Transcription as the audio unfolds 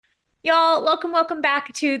Y'all, welcome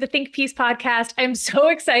back to the Think Piece podcast. I'm so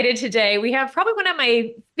excited today. We have probably one of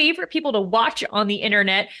my favorite people to watch on the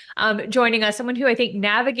internet joining us, someone who I think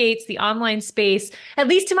navigates the online space, at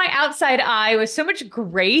least to my outside eye, with so much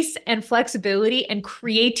grace and flexibility and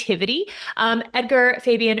creativity. Edgar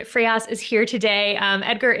Fabian Frias is here today.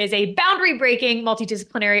 Edgar is a boundary breaking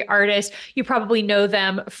multidisciplinary artist. You probably know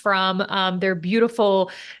them from their beautiful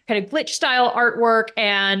kind of glitch style artwork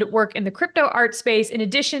and work in the crypto art space, in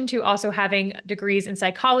addition to also having degrees in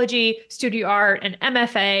psychology, studio art, and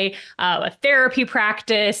MFA, a therapy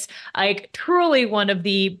practice, like truly one of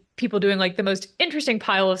the people doing like the most interesting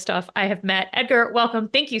pile of stuff I have met. Edgar, welcome.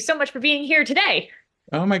 Thank you so much for being here today.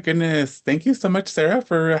 Oh my goodness. Thank you so much, Sarah,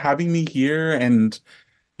 for having me here. And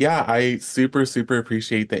yeah, I super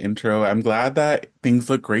appreciate the intro. I'm glad that things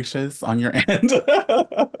look gracious on your end. It's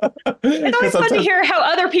Because always fun to sometimes, hear how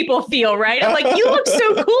other people feel, right? I'm like, you look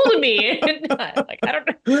so cool to me. And I'm like, I don't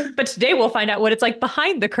know. But today we'll find out what it's like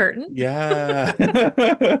behind the curtain. yeah.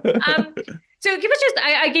 Um, so give us just,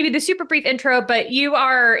 I gave you the super brief intro, but you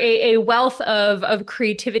are a wealth of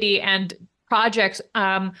creativity and projects.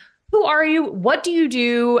 Who are you? What do you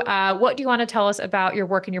do? What do you want to tell us about your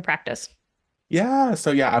work and your practice? Yeah,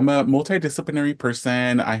 so yeah, I'm a multidisciplinary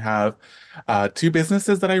person. I have two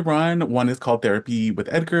businesses that I run. One is called Therapy with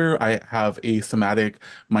Edgar. I have a somatic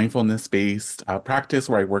mindfulness-based practice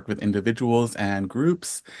where I work with individuals and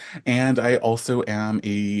groups. And I also am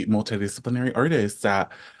a multidisciplinary artist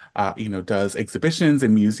that does exhibitions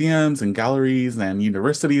in museums and galleries and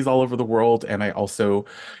universities all over the world. And I also,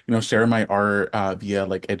 share my art via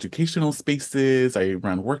like educational spaces. I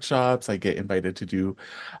run workshops. I get invited to do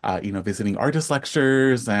visiting artist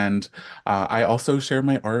lectures, and I also share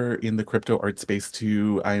my art in the crypto art space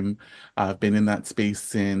too. I've been in that space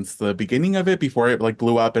since the beginning of it, before it like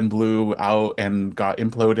blew up and blew out and got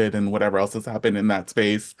imploded and whatever else has happened in that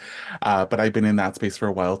space. But I've been in that space for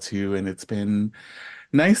a while too, and it's been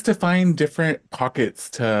nice to find different pockets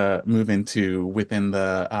to move into within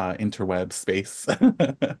the interweb space.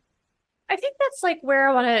 I think that's like where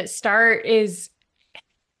I want to start is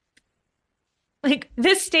like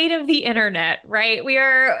this state of the internet, right?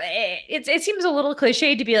 It seems a little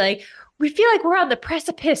cliche to be like, we feel like we're on the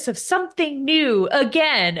precipice of something new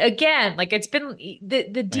again. Like it's been the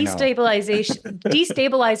I know.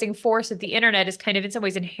 destabilizing force of the internet is kind of in some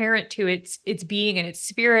ways inherent to its being and its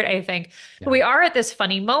spirit, I think. But Yeah. we are at this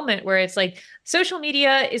funny moment where it's like social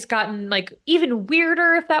media has gotten like even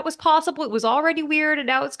weirder, if that was possible. It was already weird and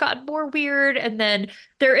now it's gotten more weird. And then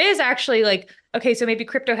there is actually like, okay, so maybe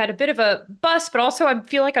crypto had a bit of a bust, but also I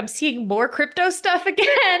feel like I'm seeing more crypto stuff again.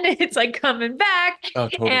 It's like coming back. Oh,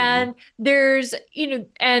 totally. And there's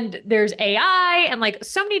AI and like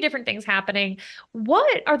so many different things happening.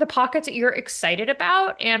 What are the pockets that you're excited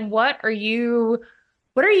about? And what are you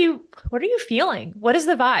feeling? What is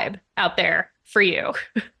the vibe out there for you?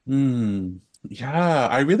 Hmm. Yeah,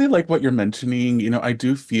 I really like what you're mentioning. I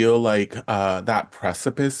do feel like that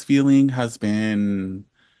precipice feeling has been,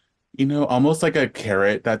 almost like a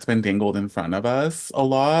carrot that's been dangled in front of us a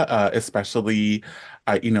lot, especially,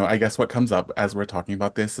 I guess what comes up as we're talking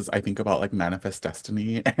about this is I think about like manifest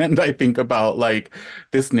destiny, and I think about like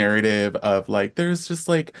this narrative of like there's just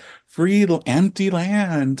like empty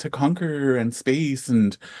land to conquer and space,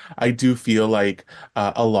 and I do feel like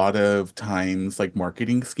a lot of times like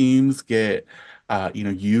marketing schemes get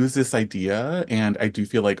use this idea. And I do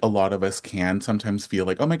feel like a lot of us can sometimes feel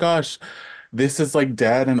like, oh my gosh, this is like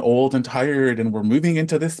dead and old and tired, and we're moving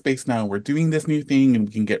into this space now. We're doing this new thing, and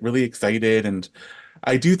we can get really excited. And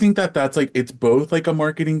I do think that that's like, it's both like a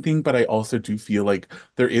marketing thing, but I also do feel like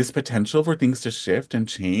there is potential for things to shift and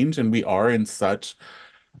change. And we are in such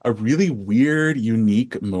a really weird,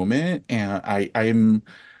 unique moment. And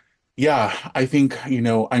yeah, I think,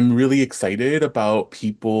 I'm really excited about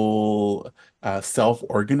people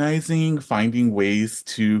self-organizing, finding ways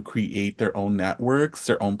to create their own networks,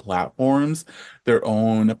 their own platforms, their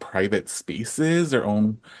own private spaces, their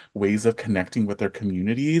own ways of connecting with their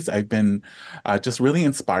communities. I've been just really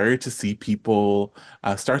inspired to see people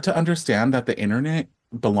start to understand that the internet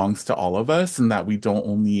belongs to all of us and that we don't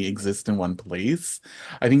only exist in one place.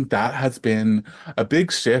 I think that has been a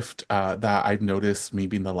big shift that I've noticed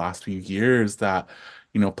maybe in the last few years, that,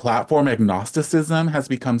 platform agnosticism has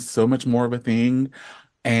become so much more of a thing.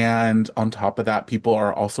 And on top of that, people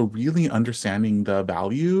are also really understanding the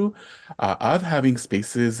value of having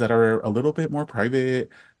spaces that are a little bit more private,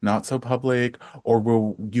 not so public, or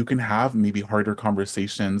where you can have maybe harder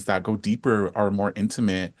conversations that go deeper, are more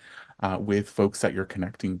intimate with folks that you're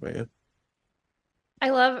connecting with. I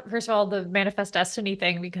love, first of all, the manifest destiny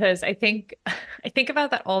thing because I think I think about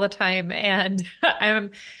that all the time, and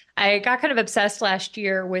I got kind of obsessed last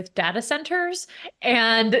year with data centers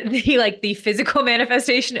and the physical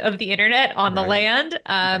manifestation of the internet on the Right, land.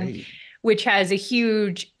 right. Which has a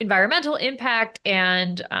huge environmental impact,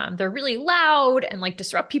 and they're really loud and like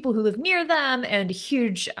disrupt people who live near them, and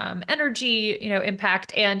huge energy,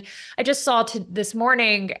 impact. And I just saw this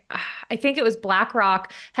morning, I think it was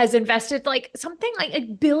BlackRock has invested like something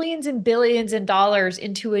like billions and billions in dollars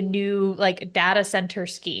into a new like data center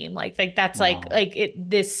scheme. Like that's Wow. like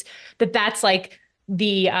it this that's like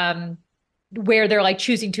the where they're like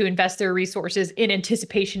choosing to invest their resources in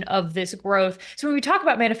anticipation of this growth. So when we talk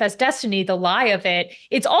about manifest destiny, the lie of it,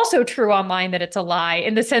 it's also true online that it's a lie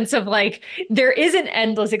in the sense of like there is an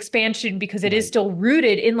endless expansion because it is Right. still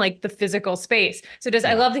rooted in like the physical space. So I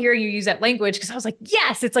Yeah. love to hear you use that language because I was like,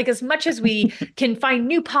 yes, it's like as much as we can find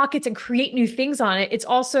new pockets and create new things on it, it's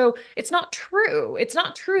not true. It's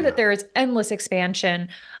not true that Yeah. there is endless expansion.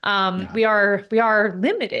 Yeah. We are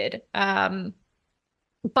limited.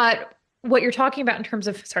 But what you're talking about in terms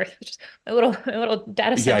of, sorry, just a little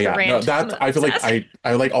data Yeah, center yeah. No, rant. I'm that's I feel like obsessed.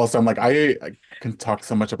 I like also I'm like I can talk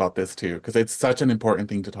so much about this too because it's such an important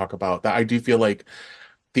thing to talk about that I do feel like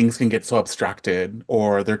things can get so abstracted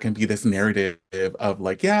or there can be this narrative of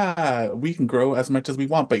like, yeah, we can grow as much as we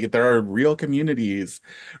want, but there are real communities,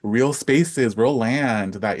 real spaces, real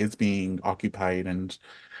land that is being occupied and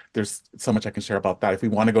there's so much I can share about that if we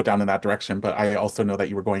want to go down in that direction, but I also know that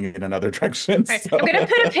you were going in another direction. Right. So I'm going to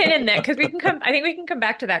put a pin in that because I think we can come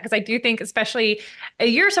back to that because I do think, especially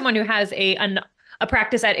you're someone who has a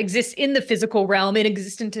practice that exists in the physical realm, in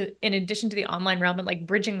addition to the online realm, and like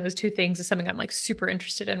bridging those two things is something I'm like super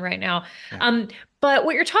interested in right now. yeah. Um, but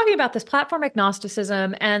what you're talking about, this platform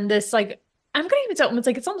agnosticism and this like, I'm going to even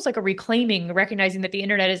say it's almost like a reclaiming, recognizing that the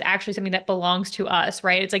internet is actually something that belongs to us,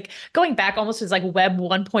 right? It's like going back almost as like Web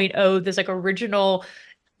 1.0, this like original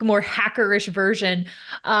more hackerish version,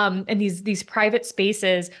 and these private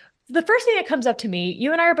spaces. The first thing that comes up to me,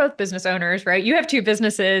 you and I are both business owners, right? You have two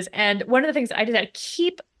businesses, and one of the things that I just had to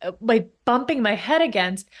keep like bumping my head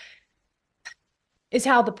against is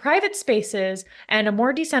how the private spaces and a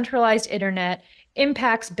more decentralized internet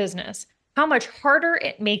impacts business. How much harder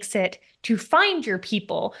it makes it to find your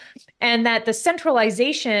people, and that the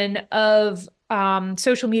centralization of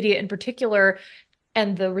social media in particular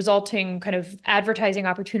and the resulting kind of advertising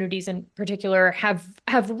opportunities in particular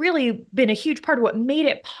have really been a huge part of what made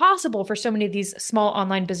it possible for so many of these small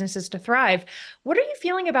online businesses to thrive. What are you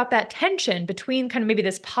feeling about that tension between kind of maybe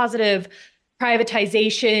this positive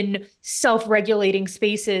privatization, self-regulating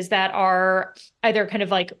spaces that are either kind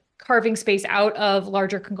of like carving space out of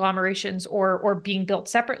larger conglomerations or being built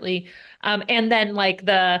separately, and then like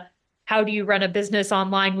the how do you run a business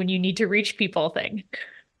online when you need to reach people thing?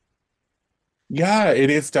 Yeah,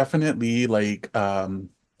 it is definitely like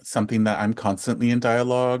something that I'm constantly in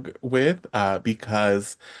dialogue with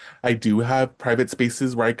because I do have private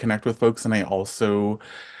spaces where I connect with folks and I also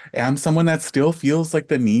am someone that still feels like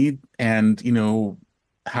the need and,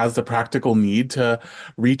 has the practical need to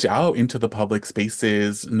reach out into the public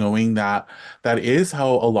spaces, knowing that that is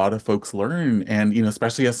how a lot of folks learn. And,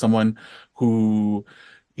 especially as someone who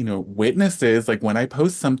witnesses like when I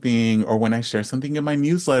post something or when I share something in my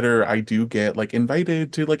newsletter, I do get like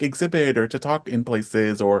invited to like exhibit or to talk in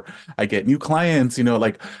places or I get new clients,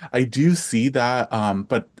 like I do see that.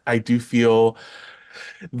 But I do feel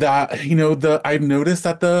that I've noticed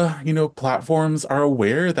that the platforms are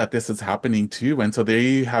aware that this is happening too, and so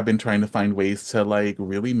they have been trying to find ways to like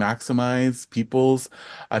really maximize people's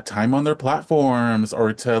time on their platforms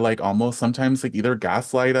or to like almost sometimes like either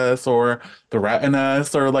gaslight us or threaten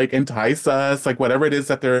us or like entice us, like whatever it is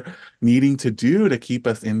that they're needing to do to keep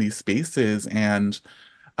us in these spaces. And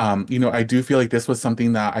I do feel like this was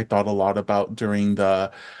something that I thought a lot about during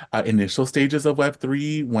the initial stages of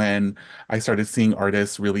Web3 when I started seeing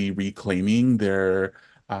artists really reclaiming their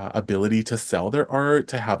ability to sell their art,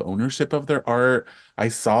 to have ownership of their art. I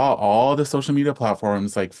saw all the social media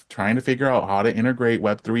platforms like trying to figure out how to integrate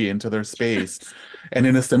Web3 into their space. And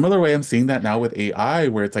in a similar way, I'm seeing that now with AI,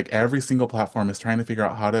 where it's like every single platform is trying to figure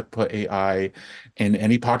out how to put AI in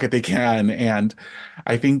any pocket they can. And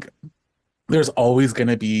I think there's always going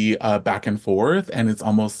to be a back and forth. And it's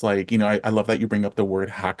almost like, I love that you bring up the word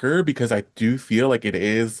hacker because I do feel like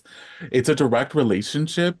it's a direct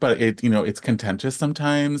relationship, but it's contentious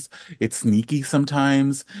sometimes, it's sneaky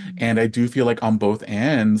sometimes. And I do feel like on both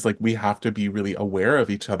ends, like we have to be really aware of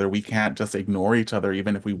each other. We can't just ignore each other,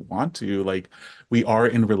 even if we want to. Like we are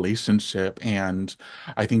in relationship. And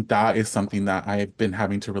I think that is something that I've been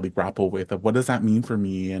having to really grapple with of what does that mean for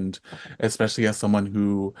me? And especially as someone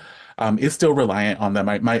who is still reliant on them.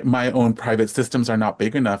 My own private systems are not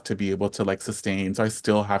big enough to be able to like sustain. So I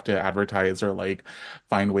still have to advertise or like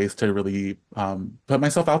find ways to really put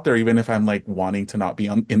myself out there, even if I'm like wanting to not be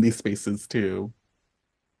in these spaces too.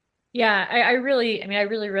 Yeah, I mean, I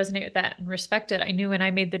really resonate with that and respect it. I knew when I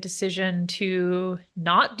made the decision to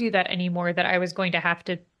not do that anymore that I was going to have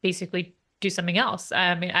to basically do something else.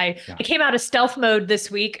 I mean, I Yeah. came out of stealth mode this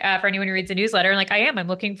week for anyone who reads the newsletter, and like I'm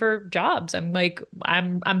looking for jobs. I'm like,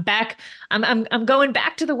 I'm back. I'm going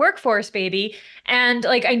back to the workforce, baby. And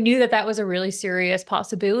like, I knew that that was a really serious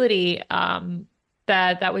possibility.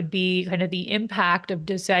 That would be kind of the impact of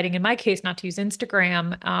deciding, in my case, not to use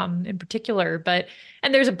Instagram in particular, but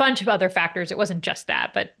and there's a bunch of other factors. It wasn't just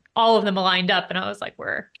that, but all of them aligned up, and I was like,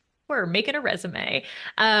 we're making a resume.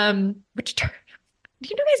 Which do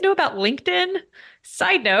you guys know about LinkedIn?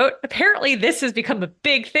 Side note, apparently this has become a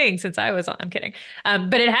big thing since I was on. I'm kidding.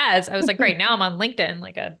 But it has. I was like, great, now I'm on LinkedIn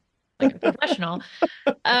like a professional.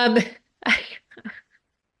 Um, this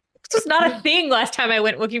was not a thing last time I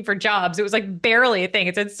went looking for jobs. It was like barely a thing.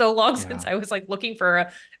 It's been so long since Yeah. I was like looking for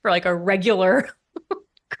like a regular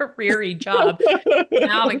career job.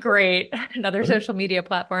 Now I'm like, great, another social media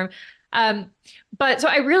platform. Um, but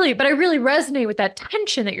I really resonate with that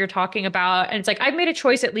tension that you're talking about. And it's like, I've made a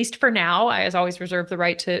choice, at least for now. I as always reserve the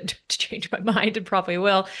right to change my mind and probably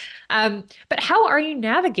will. But how are you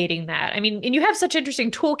navigating that? I mean, and you have such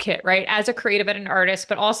interesting toolkit, right? As a creative and an artist,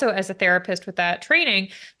 but also as a therapist with that training.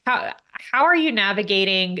 How are you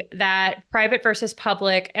navigating that private versus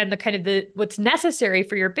public and the kind of the what's necessary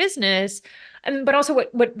for your business? And but also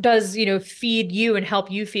what does, feed you and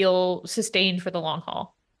help you feel sustained for the long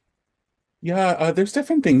haul? Yeah, there's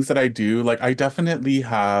different things that I do. Like I definitely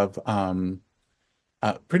have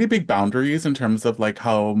pretty big boundaries in terms of like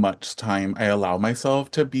how much time I allow myself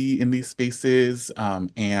to be in these spaces.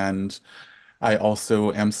 And I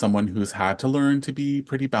also am someone who's had to learn to be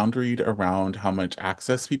pretty boundaried around how much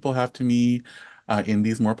access people have to me in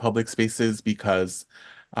these more public spaces because,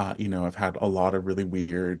 I've had a lot of really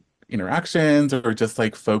weird interactions or just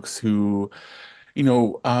like folks who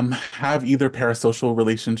have either parasocial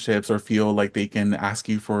relationships or feel like they can ask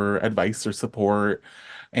you for advice or support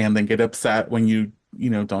and then get upset when you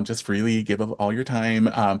don't just freely give up all your time.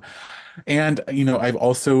 I've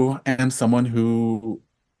also am someone who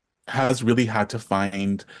has really had to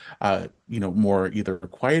find, more either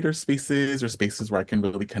quieter spaces or spaces where I can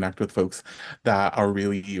really connect with folks that are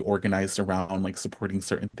really organized around like supporting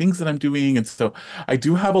certain things that I'm doing. And so I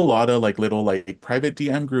do have a lot of like little like private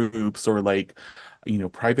DM groups or like,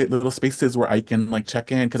 private little spaces where I can like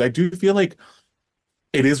check in because I do feel like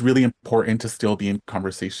it is really important to still be in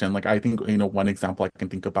conversation. Like I think, one example I can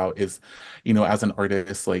think about is, as an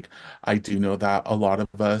artist, like I do know that a lot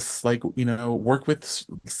of us like, work with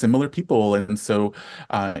similar people. And so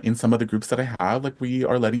in some of the groups that I have, like we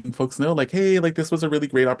are letting folks know like, hey, like this was a really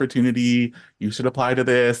great opportunity. You should apply to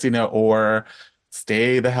this, or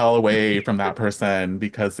stay the hell away from that person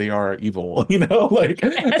because they are evil, like,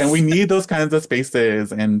 and we Yes. need those kinds of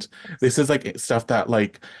spaces. And this is like stuff that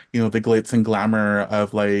like, the glitz and glamour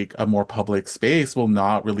of like a more public space will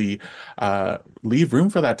not really leave room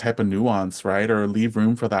for that type of nuance, right? Or leave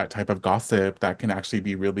room for that type of gossip that can actually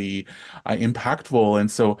be really impactful.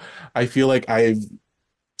 And so I feel like I've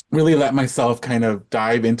really let myself kind of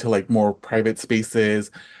dive into like more private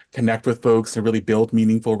spaces, connect with folks to really build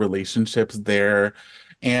meaningful relationships there.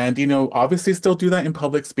 And, obviously still do that in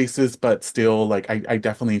public spaces, but still like I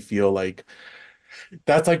definitely feel like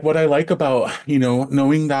that's like what I like about,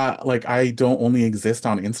 knowing that like I don't only exist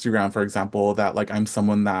on Instagram, for example, that like I'm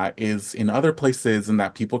someone that is in other places and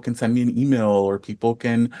that people can send me an email or people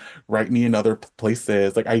can write me in other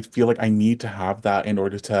places. Like I feel like I need to have that in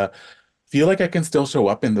order to feel like I can still show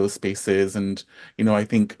up in those spaces. And, I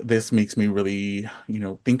think this makes me really,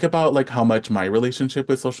 think about like how much my relationship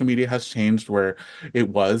with social media has changed, where it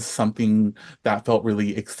was something that felt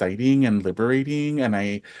really exciting and liberating. And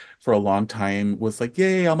I, for a long time, was like,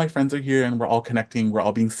 yay, all my friends are here and we're all connecting, we're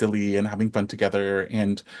all being silly and having fun together.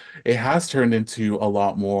 And it has turned into a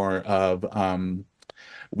lot more of,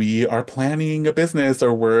 we are planning a business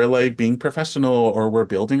or we're like being professional or we're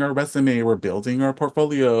building our resume, we're building our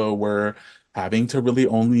portfolio, we're having to really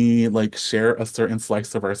only like share a certain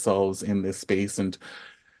slice of ourselves in this space. And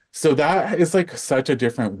so that is like such a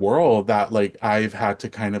different world that like I've had to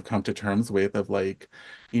kind of come to terms with of like,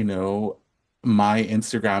 you know, my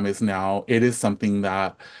Instagram is now, it is something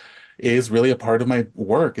that is really a part of my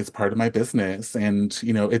work. It's part of my business. And,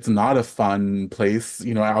 it's not a fun place.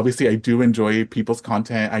 Obviously I do enjoy people's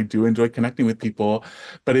content. I do enjoy connecting with people,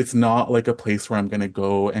 but it's not like a place where I'm going to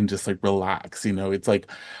go and just like relax. It's like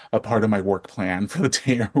a part of my work plan for the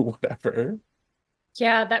day or whatever.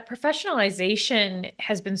 Yeah, that professionalization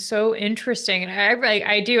has been so interesting. And I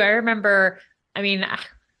remember, I mean,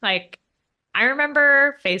 like I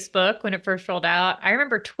remember Facebook when it first rolled out. I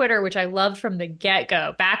remember Twitter, which I loved from the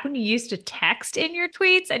get-go. Back when you used to text in your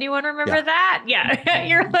tweets. Anyone remember Yeah. that? Yeah.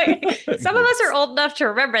 You're like, some of us are Yes. old enough to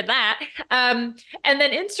remember that. And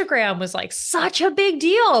then Instagram was like such a big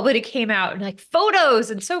deal when it came out and like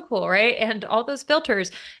photos and so cool, right? And all those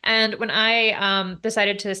filters. And when I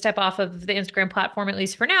decided to step off of the Instagram platform, at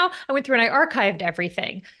least for now, I went through and I archived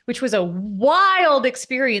everything, which was a wild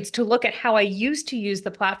experience to look at how I used to use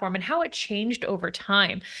the platform and how it changed over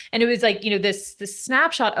time. And it was like, this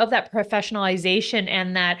snapshot of that professionalization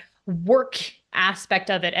and that work aspect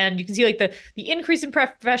of it. And you can see like the increase in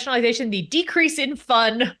professionalization, the decrease in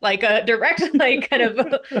fun, like a direct, like kind of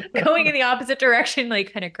going in the opposite direction,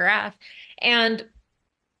 like kind of graph. And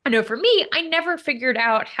I know for me, I never figured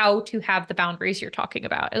out how to have the boundaries you're talking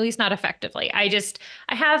about, at least not effectively. I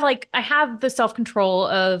have the self-control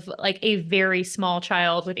of like a very small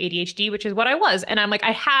child with ADHD, which is what I was. And I'm like,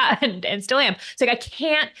 I had and still am. It's like I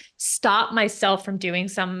can't stop myself from doing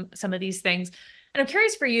some of these things. And I'm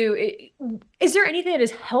curious for you, is there anything that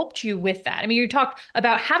has helped you with that? I mean, you talked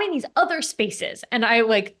about having these other spaces, and I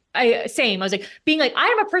was like being like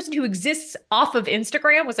I'm a person who exists off of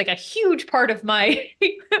Instagram was like a huge part of my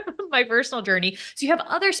my personal journey. So you have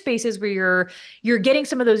other spaces where you're getting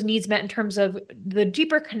some of those needs met in terms of the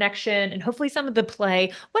deeper connection and hopefully some of the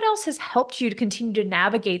play. What else has helped you to continue to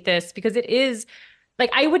navigate this? Because it is like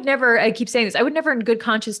I keep saying this, I would never in good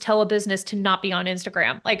conscience tell a business to not be on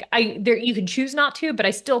Instagram. Like you can choose not to, but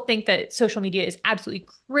I still think that social media is absolutely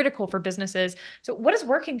critical for businesses. So what is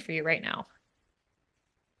working for you right now?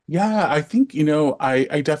 Yeah, I think,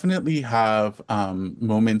 I definitely have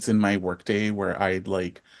moments in my workday where I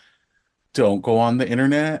like don't go on the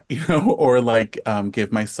internet, or like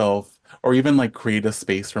give myself or even like create a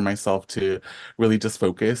space for myself to really just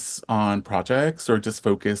focus on projects or just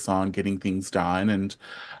focus on getting things done. And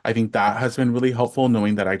I think that has been really helpful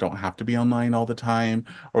knowing that I don't have to be online all the time,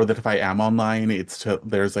 or that if I am online,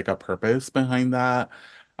 there's like a purpose behind that.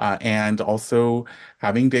 And also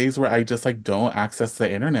having days where I just like don't access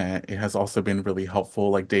the internet. It has also been really helpful,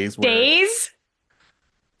 like days where Days?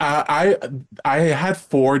 uh, I had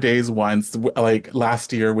 4 days once, like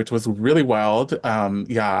last year, which was really wild.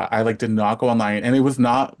 Yeah, I like did not go online, and it was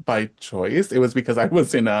not by choice. It was because I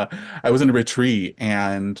was in a retreat,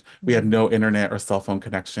 and we had no internet or cell phone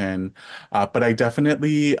connection. But I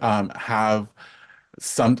definitely have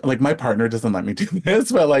some like my partner doesn't let me do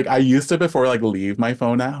this, but like I used to before like leave my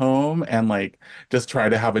phone at home and like just try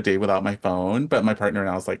to have a day without my phone. But my partner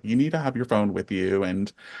now is like, you need to have your phone with you.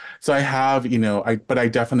 And so I have, but I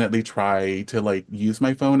definitely try to like use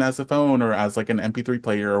my phone as a phone or as like an MP3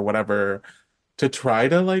 player or whatever to try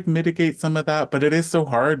to like mitigate some of that. But it is so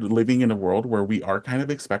hard living in a world where we are kind of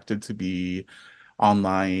expected to be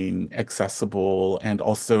online, accessible, and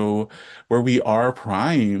also where we are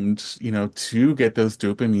primed, to get those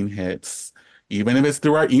dopamine hits, even if it's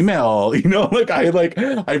through our email, like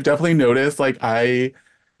I've definitely noticed like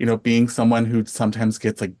being someone who sometimes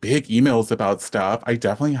gets like big emails about stuff, I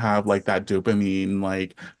definitely have like that dopamine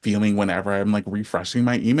like feeling whenever I'm like refreshing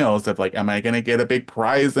my emails of like, am I gonna get a big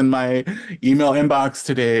prize in my email inbox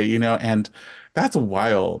today? And that's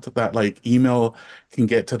wild that like email can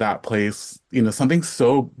get to that place, something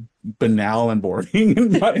so banal and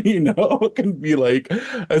boring, but can be like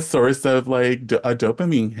a source of like a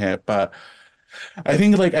dopamine hit. But I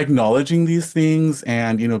think like acknowledging these things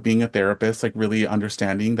and, being a therapist, like really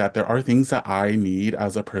understanding that there are things that I need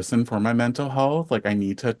as a person for my mental health. Like I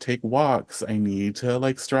need to take walks, I need to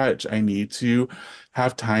like stretch, I need to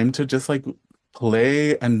have time to just like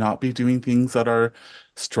play and not be doing things that are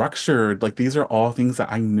structured. Like these are all things that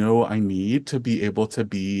I know I need to be able to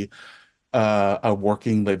be a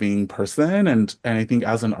working, living person. And I think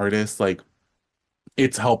as an artist, like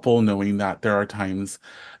it's helpful knowing that there are times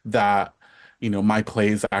that my play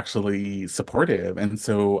is actually supportive. And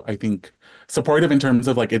so I think supportive in terms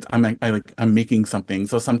of like I'm making something.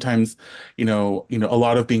 So sometimes a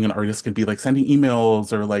lot of being an artist can be like sending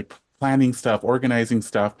emails or like planning stuff, organizing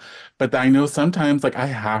stuff. But I know sometimes like I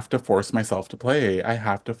have to force myself to play, I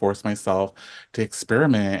have to force myself to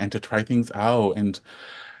experiment and to try things out. And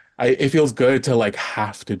it feels good to like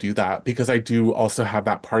have to do that because I do also have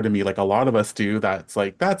that part of me, like a lot of us do, that's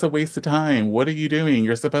like, that's a waste of time. What are you doing?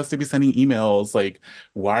 You're supposed to be sending emails. Like,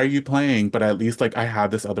 why are you playing? But at least like I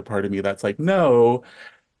have this other part of me that's like, no,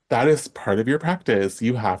 that is part of your practice.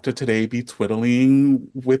 You have to today be twiddling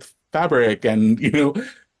with fabric and,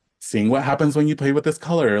 seeing what happens when you play with this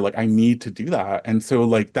color. Like, I need to do that. And so,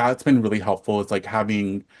 like, that's been really helpful. It's like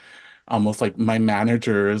having almost like my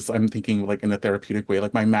managers, I'm thinking like in a therapeutic way,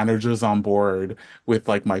 like my managers on board with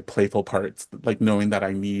like my playful parts, like knowing that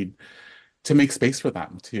I need to make space for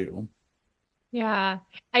them too. Yeah.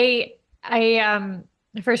 I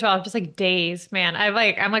first of all, I'm just like dazed, man. I'm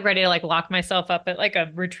like ready to like lock myself up at like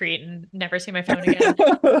a retreat and never see my phone again.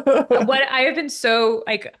 What I have been so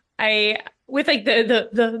like I with like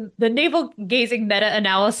the navel gazing meta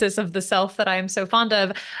analysis of the self that I am so fond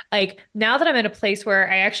of, like now that I'm in a place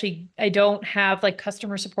where I don't have like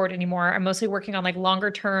customer support anymore. I'm mostly working on like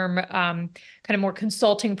longer term kind of more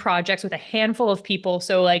consulting projects with a handful of people.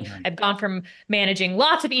 So like Right. I've gone from managing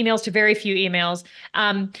lots of emails to very few emails.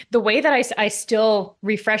 The way that I still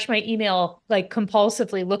refresh my email like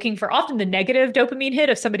compulsively looking for often the negative dopamine hit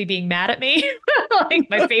of somebody being mad at me, like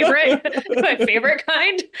my favorite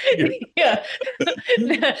kind. Yeah.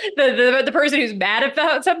 Yeah. The person who's mad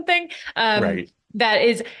about something. Right. That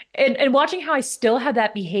is and watching how I still have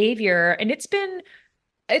that behavior. And it's been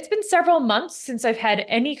several months since I've had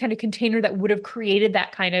any kind of container that would have created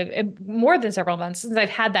that kind of more than several months since I've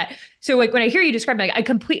had that. So like when I hear you describe like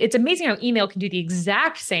it's amazing how email can do the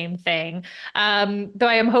exact same thing. Though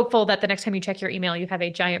I am hopeful that the next time you check your email, you have a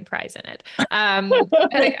giant prize in it. I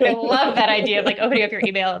love that idea of like opening up your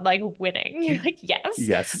email and like winning. You're like, yes.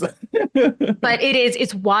 Yes. But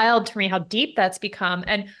it's wild to me how deep that's become.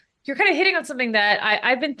 And you're kind of hitting on something that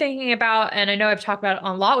I've been thinking about, and I know I've talked about it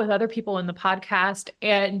a lot with other people in the podcast,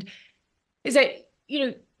 and is that,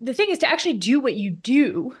 the thing is to actually do what you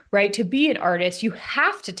do, right? To be an artist, you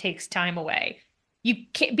have to take time away. You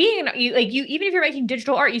can't like you even if you're making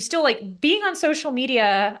digital art, you still like being on social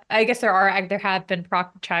media. I guess there have been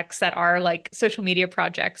projects that are like social media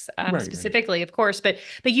projects Right, right. specifically, of course, but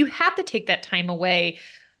you have to take that time away,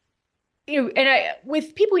 and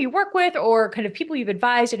with people you work with or kind of people you've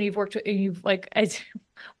advised and you've worked with, and you've like, as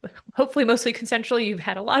hopefully mostly consensual, you've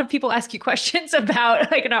had a lot of people ask you questions about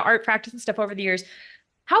like an art practice and stuff over the years.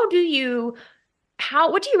 How do you,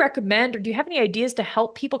 what do you recommend, or do you have any ideas to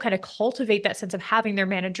help people kind of cultivate that sense of having their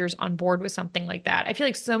managers on board with something like that? I feel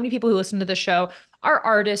like so many people who listen to the show are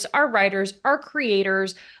artists, are writers, are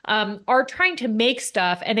creators, are trying to make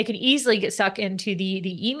stuff, and they can easily get stuck into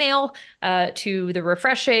the email, to the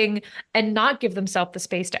refreshing, and not give themselves the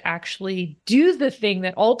space to actually do the thing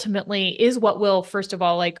that ultimately is what will, first of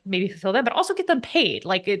all, like maybe fulfill them, but also get them paid.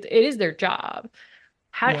 Like it is their job.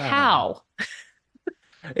 How? Yeah. How?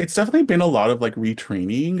 It's definitely been a lot of like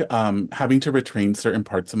retraining, having to retrain certain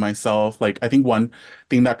parts of myself. Like I think one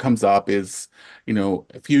thing that comes up is,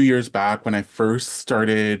 a few years back when I first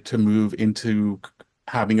started to move into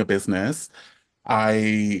having a business,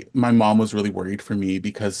 my mom was really worried for me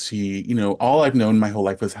because she, all I've known my whole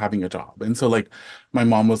life was having a job. And so like my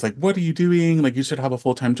mom was like, "What are you doing? Like you should have a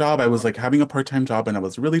full-time job." I was like having a part-time job and I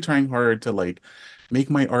was really trying hard to like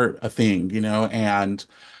make my art a thing, and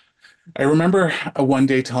I remember one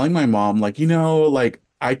day telling my mom, like, like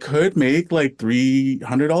I could make like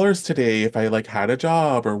 $300 today if I like had a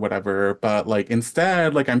job or whatever, but like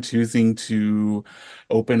instead, like I'm choosing to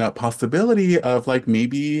open up possibility of like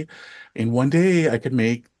maybe in one day I could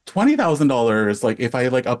make $20,000 like if I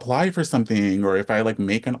like apply for something or if I like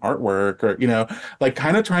make an artwork or like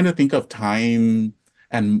kind of trying to think of time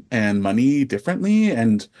and money differently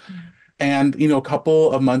and, a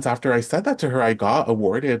couple of months after I said that to her, I got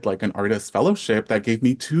awarded like an artist fellowship that gave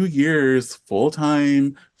me 2 years full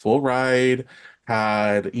time, full ride,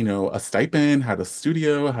 had, a stipend, had a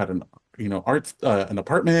studio, had arts, an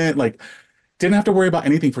apartment, like didn't have to worry about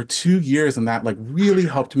anything for 2 years. And that like really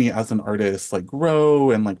helped me as an artist, like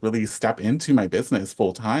grow and like really step into my business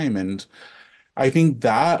full time. And I think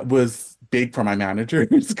that was big for my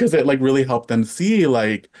managers because it like really helped them see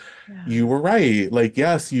like Yeah. you were right. Like,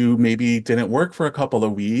 yes, you maybe didn't work for a couple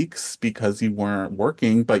of weeks because you weren't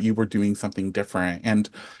working, but you were doing something different. And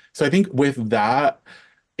so I think with that,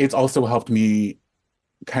 it's also helped me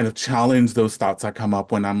kind of challenge those thoughts that come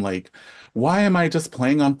up when I'm like, why am I just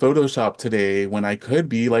playing on Photoshop today when I could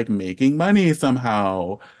be like making money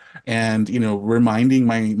somehow? And, reminding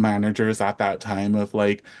my managers at that time of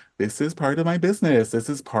like, this is part of my business. This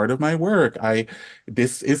is part of my work.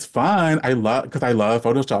 This is fun. Because I love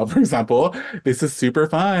Photoshop, for example. This is super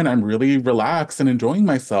fun. I'm really relaxed and enjoying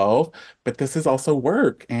myself, but this is also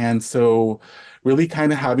work. And so really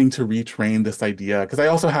kind of having to retrain this idea, because I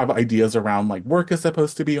also have ideas around like work is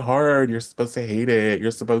supposed to be hard. You're supposed to hate it.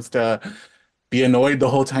 You're supposed to be annoyed the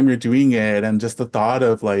whole time you're doing it. And just the thought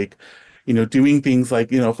of like, doing things like,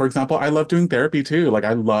 for example, I love doing therapy too. Like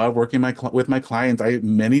I love working with my clients. I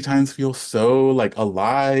many times feel so like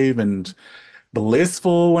alive and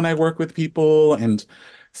blissful when I work with people. And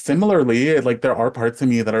similarly, like there are parts of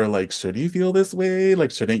me that are like, should you feel this way?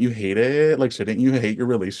 Like, shouldn't you hate it? Like, shouldn't you hate your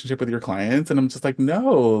relationship with your clients? And I'm just like,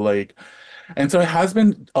 no, like, and so it has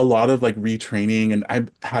been a lot of like retraining, and I've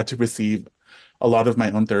had to receive a lot of my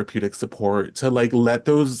own therapeutic support to like let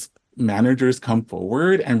those managers come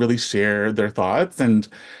forward and really share their thoughts and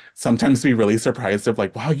sometimes be really surprised of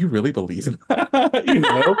like, wow, you really believe in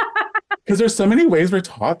that, Because there's so many ways we're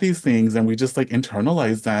taught these things and we just like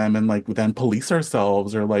internalize them and like then police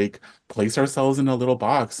ourselves or like place ourselves in a little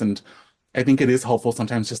box. And I think it is helpful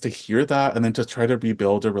sometimes just to hear that and then to try to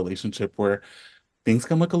rebuild a relationship where things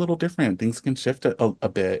can look a little different. Things can shift a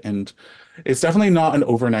bit. And it's definitely not an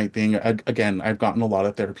overnight thing. Again, I've gotten a lot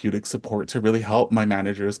of therapeutic support to really help my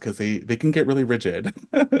managers because they can get really rigid.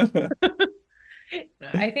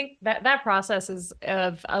 I think that that process is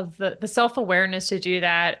of the self-awareness to do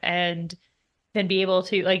that and then be able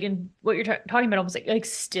to like in what you're talking about almost like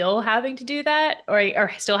still having to do that or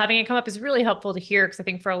still having it come up is really helpful to hear because I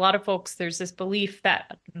think for a lot of folks there's this belief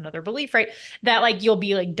that another belief right that like you'll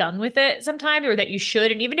be like done with it sometime or that you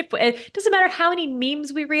should and even if it doesn't matter how many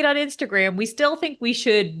memes we read on Instagram we still think we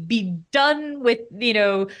should be done with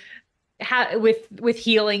with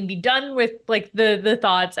healing be done with like the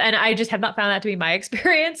thoughts and I just have not found that to be my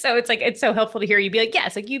experience so it's like it's so helpful to hear you be like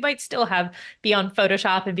yes like you might still have be on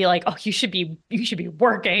Photoshop and be like oh you should be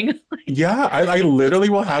working Yeah, I literally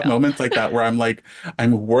will have wild. moments like that where I'm like,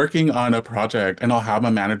 I'm working on a project and I'll have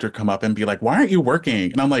a manager come up and be like, why aren't you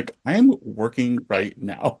working? And I'm like, I'm working right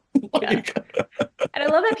now. Yeah. Like, And I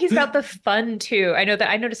love that piece about the fun too. I know that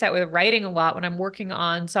I notice that with writing a lot when I'm working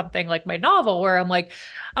on something like my novel, where I'm like,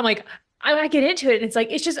 I get into it and it's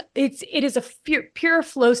like, it is a pure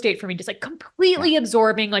flow state for me, just like yeah, completely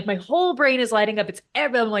absorbing. Like my whole brain is lighting up.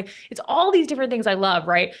 I'm like, it's all these different things I love.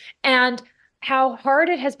 Right. And how hard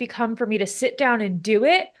it has become for me to sit down and do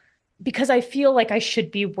it because I feel like I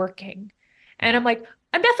should be working. And yeah, I'm like,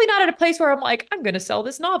 I'm definitely not at a place where I'm like, I'm going to sell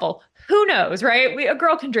this novel. Who knows, right? A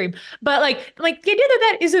girl can dream. But like the idea that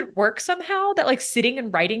that isn't work somehow, that like sitting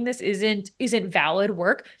and writing this isn't valid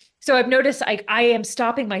work. So I've noticed like I am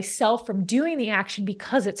stopping myself from doing the action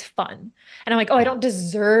because it's fun. And I'm like, oh, I yeah, don't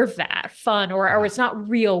deserve that fun or yeah. it's not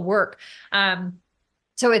real work.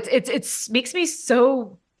 So it's it makes me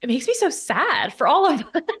so sad for all of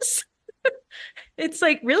us. It's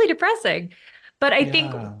like really depressing. But I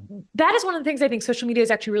think Yeah. that is one of the things I think social media is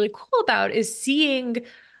actually really cool about is seeing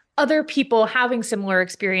other people having similar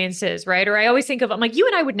experiences, right? Or I always think of, I'm like, you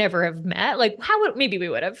and I would never have met. Like, how would, maybe we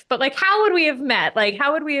would have, but like, how would we have met? Like,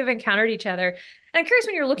 how would we have encountered each other? And I'm curious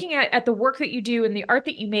when you're looking at the work that you do and the art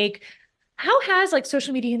that you make, how has like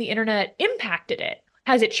social media and the internet impacted it?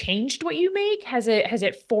 Has it changed what you make? Has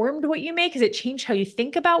it formed what you make? Has it changed how you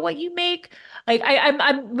think about what you make? Like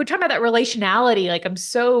we're talking about that relationality. Like I'm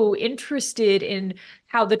so interested in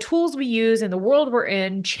how the tools we use and the world we're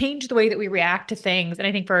in change the way that we react to things. And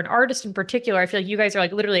I think for an artist in particular, I feel like you guys are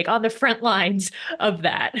like literally like on the front lines of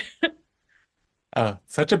that.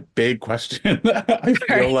 Such a big question. I All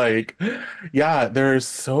feel right. like, yeah, there's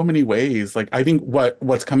so many ways. Like, I think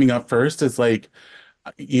what's coming up first is like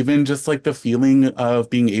even just like the feeling of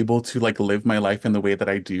being able to like live my life in the way that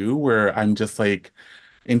I do, where I'm just like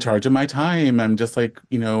in charge of my time. I'm just like,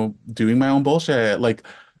 doing my own bullshit. Like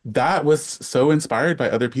that was so inspired by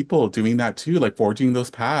other people doing that too, like forging those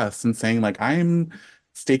paths and saying like I'm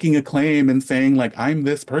staking a claim and saying like I'm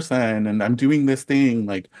this person and I'm doing this thing.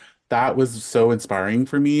 Like that was so inspiring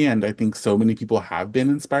for me. And I think so many people have been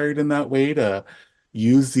inspired in that way to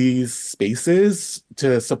use these spaces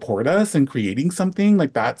to support us in creating something.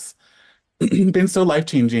 Like that's been so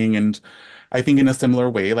life-changing. And I think in a similar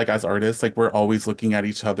way, like as artists, like we're always looking at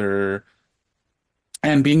each other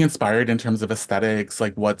and being inspired in terms of aesthetics,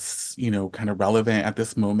 like what's, kind of relevant at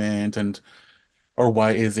this moment and or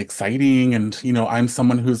what is exciting. And, I'm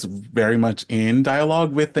someone who's very much in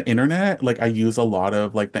dialogue with the internet. Like I use a lot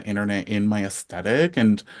of like the internet in my aesthetic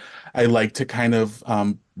and I like to kind of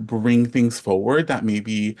bring things forward that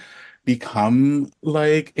maybe become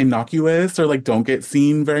like innocuous or like don't get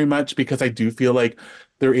seen very much because I do feel like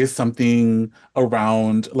there is something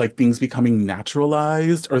around like things becoming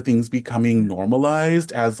naturalized or things becoming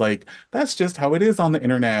normalized as like that's just how it is on the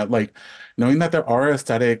internet. Like knowing that there are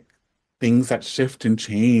aesthetic things that shift and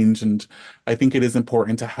change, and I think it is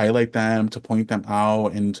important to highlight them, to point them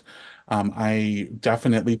out, and I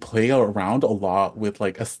definitely play around a lot with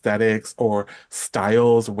like aesthetics or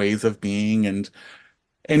styles, ways of being, and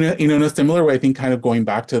in a similar way, I think kind of going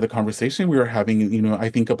back to the conversation we were having, I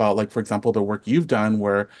think about like, for example, the work you've done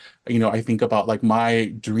where, I think about like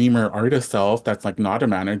my dreamer artist self that's like not a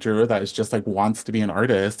manager, that is just like wants to be an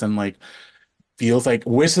artist and like feels like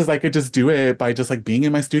wishes I could just do it by just like being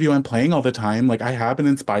in my studio and playing all the time. Like I have been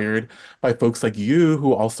inspired by folks like you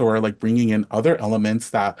who also are like bringing in other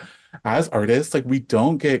elements that as artists, like we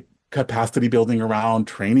don't get capacity building around,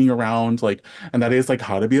 training around, like, and that is like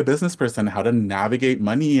how to be a business person, how to navigate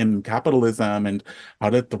money and capitalism and how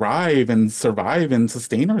to thrive and survive and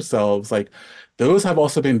sustain ourselves. Like those have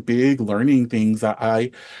also been big learning things that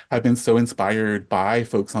I have been so inspired by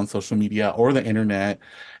folks on social media or the internet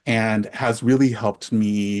and has really helped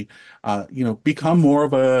me, become more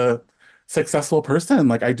of a successful person.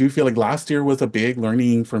 Like I do feel like last year was a big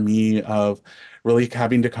learning for me of really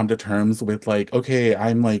having to come to terms with like, okay,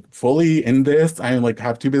 I'm like fully in this. I like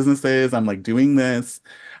have two businesses. I'm like doing this.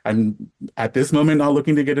 I'm at this moment not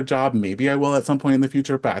looking to get a job. Maybe I will at some point in the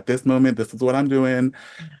future, but at this moment, this is what I'm doing.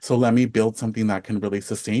 So let me build something that can really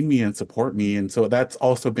sustain me and support me. And so that's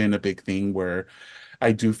also been a big thing where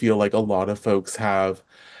I do feel like a lot of folks have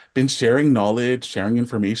been sharing knowledge, sharing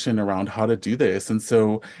information around how to do this. And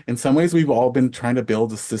so in some ways we've all been trying to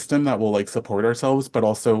build a system that will like support ourselves, but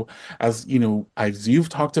also as as you've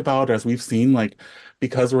talked about, as we've seen, like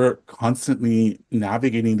because we're constantly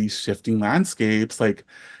navigating these shifting landscapes, like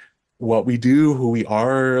what we do, who we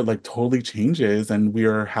are, like totally changes, and we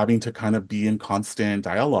are having to kind of be in constant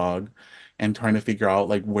dialogue and trying to figure out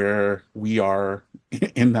like where we are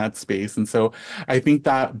in that space. And so I think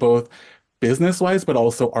that both business wise, but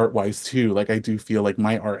also art wise too, like I do feel like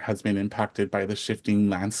my art has been impacted by the shifting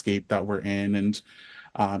landscape that we're in. And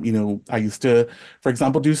I used to, for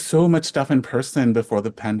example, do so much stuff in person before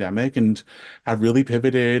the pandemic and have really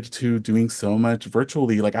pivoted to doing so much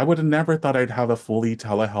virtually. Like I would have never thought I'd have a fully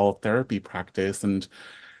telehealth therapy practice. And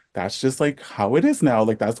that's just like how it is now.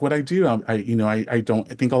 Like that's what I do. I don't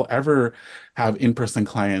think I'll ever have in-person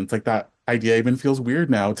clients. Like that idea even feels weird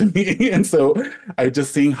now to me. And so I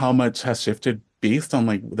just seeing how much has shifted based on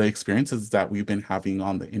like the experiences that we've been having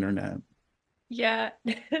on the internet. Yeah.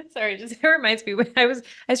 Sorry, just it reminds me when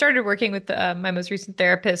I started working with my most recent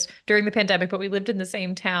therapist during the pandemic, but we lived in the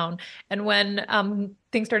same town. And when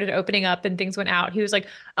things started opening up and things went out, he was like,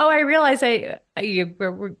 "Oh, I realize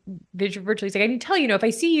we're virtually. He's like, I can tell, if I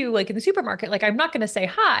see you like in the supermarket, like I'm not going to say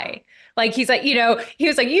hi." Like he's like, he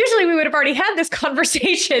was like, usually we would have already had this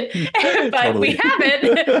conversation, but we Totally. haven't.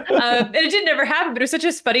 And it didn't ever happen. But it was such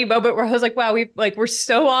a funny moment where I was like, wow, we're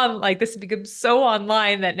so on, like this has become so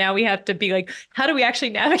online that now we have to be like, how do we actually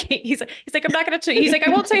navigate? He's like, I'm not going to, he's like,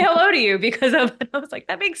 I won't say hello to you because of, and I was like,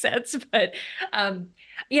 that makes sense. But um,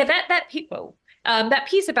 yeah, that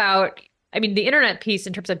piece about, I mean, the internet piece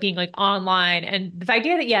in terms of being like online and the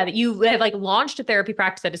idea that, yeah, that you have like launched a therapy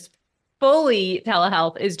practice that is fully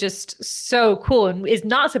telehealth is just so cool and is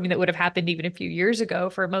not something that would have happened even a few years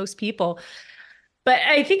ago for most people. But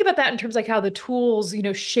I think about that in terms of like how the tools,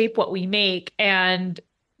 shape what we make and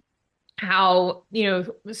how,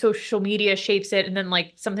 social media shapes it. And then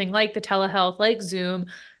like something like the telehealth, like Zoom,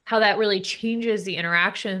 how that really changes the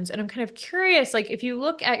interactions. And I'm kind of curious, like if you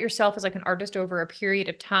look at yourself as like an artist over a period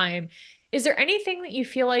of time, is there anything that you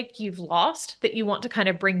feel like you've lost that you want to kind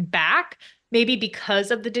of bring back? Maybe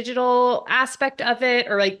because of the digital aspect of it,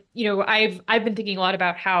 or like, I've been thinking a lot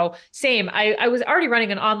about how same, I was already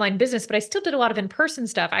running an online business, but I still did a lot of in-person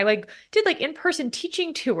stuff. I like did like in-person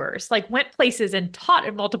teaching tours, like went places and taught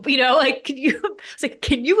in multiple, like it's like,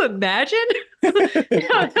 can you imagine?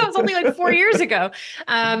 That was only like 4 years ago.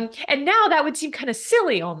 And now that would seem kind of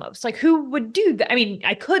silly almost. Like who would do that? I mean,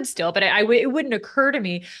 I could still, but it wouldn't occur to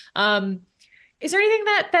me. Is there anything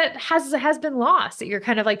that has been lost that you're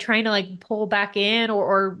kind of like trying to like pull back in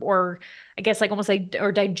or I guess like almost like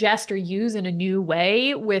or digest or use in a new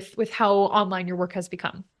way with how online your work has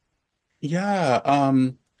become? Yeah,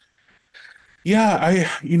 yeah,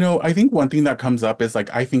 I think one thing that comes up is like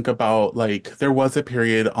I think about like there was a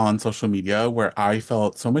period on social media where I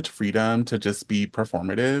felt so much freedom to just be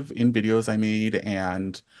performative in videos I made,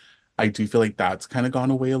 and I do feel like that's kind of gone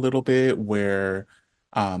away a little bit where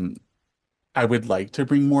um I would like to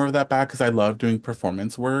bring more of that back because I love doing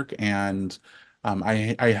performance work, and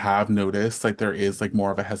I have noticed like there is like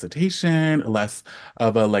more of a hesitation, less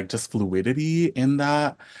of a like just fluidity in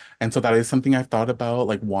that. And so that is something I've thought about,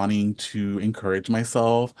 like wanting to encourage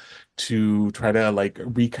myself to try to like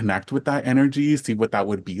reconnect with that energy, see what that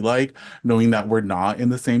would be like, knowing that we're not in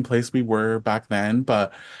the same place we were back then,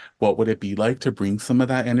 but what would it be like to bring some of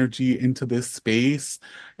that energy into this space?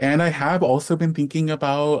 And I have also been thinking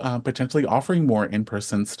about potentially offering more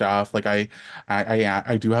in-person stuff. Like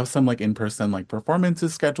I do have some like in-person like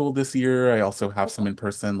performances scheduled this year. I also have some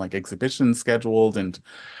in-person like exhibitions scheduled, and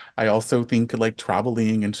I also think like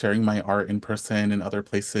traveling and sharing my art in person in other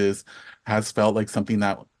places has felt like something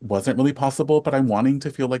that wasn't really possible, but I'm wanting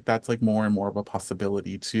to feel like that's like more and more of a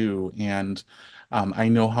possibility too. And I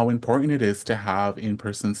know how important it is to have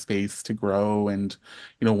in-person space to grow. And,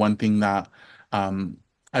 one thing that um,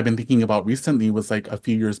 I've been thinking about recently was like a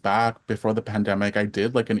few years back before the pandemic, I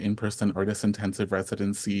did like an in-person artist intensive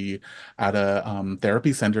residency at a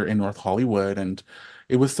therapy center in North Hollywood. And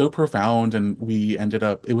it was so profound. And we ended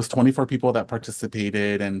up, it was 24 people that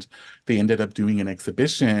participated, and they ended up doing an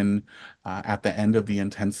exhibition at the end of the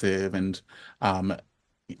intensive. And um,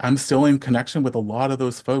 I'm still in connection with a lot of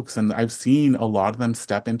those folks, and I've seen a lot of them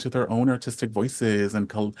step into their own artistic voices and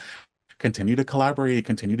continue to collaborate,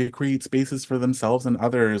 continue to create spaces for themselves and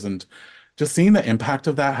others. And just seeing the impact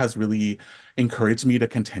of that has really encouraged me to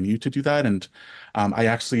continue to do that. And I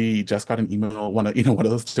actually just got an email, one of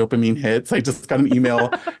those dopamine hits. I just got an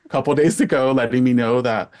email a couple days ago letting me know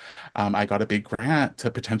that I got a big grant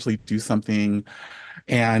to potentially do something.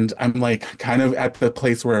 And I'm like kind of at the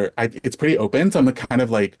place where it's pretty open. So I'm kind of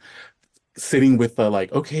like sitting with the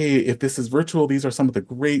like, okay, if this is virtual, these are some of the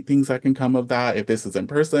great things that can come of that. If this is in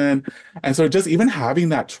person. And so just even having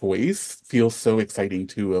that choice feels so exciting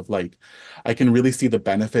too, of like, I can really see the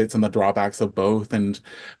benefits and the drawbacks of both, and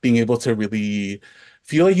being able to really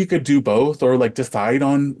feel like you could do both or like decide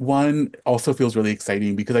on one also feels really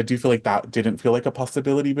exciting, because I do feel like that didn't feel like a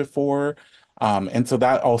possibility before. And so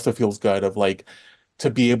that also feels good, of like, to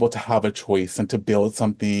be able to have a choice and to build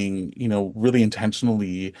something, really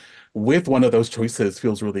intentionally with one of those choices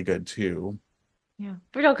feels really good too. Yeah.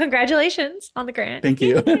 Well, congratulations on the grant. Thank Yay,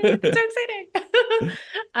 you. it's so exciting.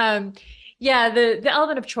 Um, yeah, the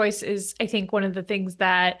element of choice is, I think, one of the things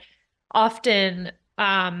that often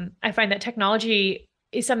I find that technology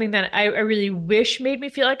is something that I really wish made me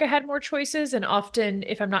feel like I had more choices. And often,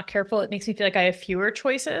 if I'm not careful, it makes me feel like I have fewer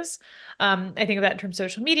choices. I think of that in terms of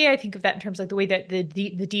social media. I think of that in terms of like the way that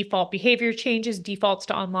the default behavior changes, defaults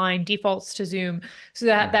to online, defaults to Zoom. So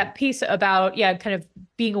that Right. piece about, yeah, kind of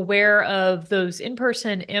being aware of those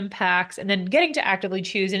in-person impacts and then getting to actively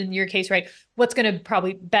choose. And in your case, right, what's going to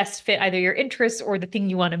probably best fit either your interests or the thing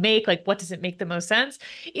you want to make, like what does it make the most sense,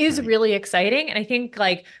 is Right. really exciting. And I think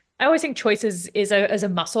like I always think choices is a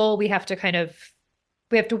muscle we have to kind of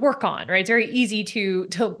we have to work on, right? It's very easy to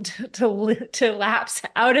lapse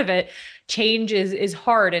out of it. Change is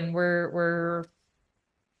hard, and we're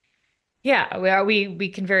yeah, we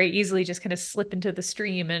can very easily just kind of slip into the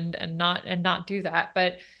stream and not do that.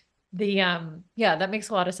 But the yeah, that makes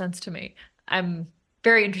a lot of sense to me. I'm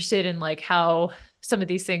very interested in like how some of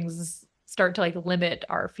these things start to like limit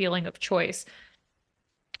our feeling of choice.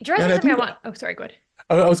 Do you Yeah, realize and I something I think want? Oh, sorry, go ahead.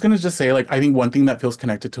 I was gonna just say, like, I think one thing that feels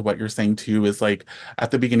connected to what you're saying too is like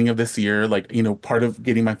at the beginning of this year, like, part of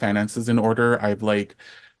getting my finances in order, I've like,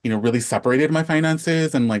 really separated my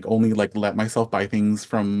finances and like only like let myself buy things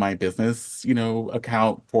from my business,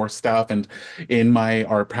 account for stuff. And in my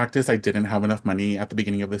art practice, I didn't have enough money at the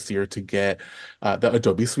beginning of this year to get the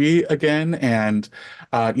Adobe Suite again. And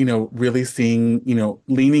really seeing,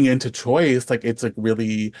 leaning into choice, like it's like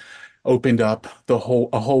really opened up a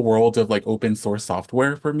whole world of like open source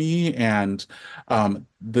software for me. And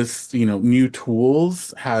this new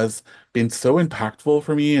tools has been so impactful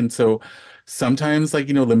for me. And so sometimes like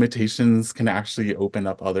limitations can actually open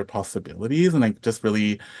up other possibilities, and like just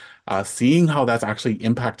really seeing how that's actually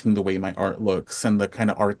impacting the way my art looks and the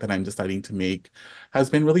kind of art that I'm deciding to make has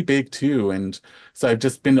been really big too. And so I've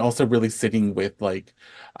just been also really sitting with like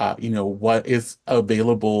what is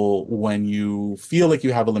available when you feel like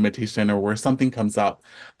you have a limitation, or where something comes up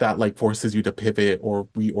that like forces you to pivot or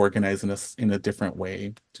reorganize in a different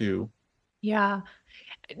way too. Yeah.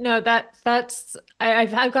 No, that's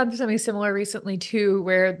I've gone through something similar recently too,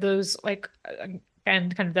 where those like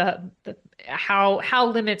and kind of the how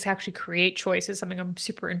limits actually create choice is something I'm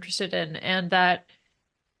super interested in, and that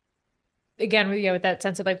again, yeah, with that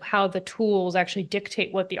sense of like how the tools actually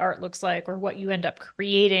dictate what the art looks like or what you end up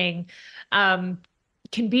creating, um,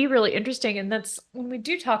 can be really interesting. And that's when we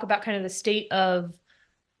do talk about kind of the state of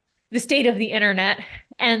the state of the internet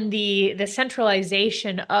and the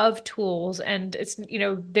centralization of tools. And it's,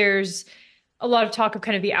 there's a lot of talk of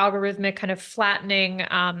kind of the algorithmic kind of flattening,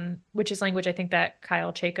 which is language I think that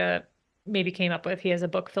Kyle Chayka maybe came up with. He has a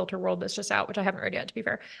book, Filter World, that's just out, which I haven't read yet, to be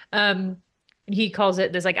fair. And he calls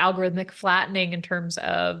it this like algorithmic flattening in terms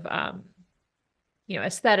of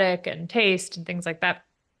aesthetic and taste and things like that.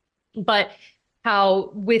 But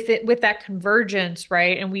how with that convergence,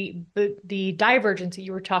 right? And the divergence that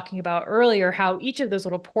you were talking about earlier, how each of those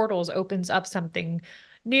little portals opens up something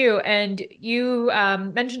new. And you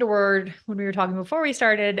mentioned a word when we were talking before we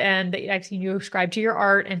started, and that I've seen you ascribe to your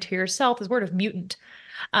art and to yourself, this word of mutant.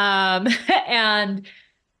 And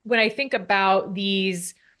when I think about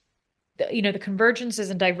these, the convergences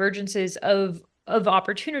and divergences of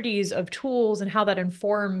opportunities, of tools, and how that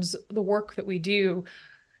informs the work that we do,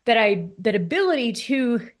 that ability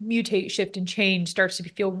to mutate, shift, and change starts to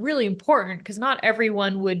feel really important, because not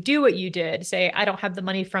everyone would do what you did. Say, I don't have the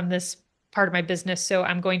money from this part of my business, so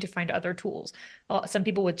I'm going to find other tools. Well, some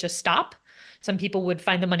people would just stop. Some people would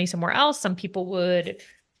find the money somewhere else. Some people would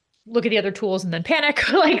look at the other tools and then panic.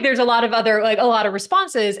 Like there's a lot of other, like a lot of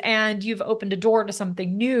responses, and you've opened a door to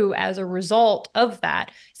something new as a result of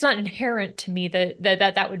that. It's not inherent to me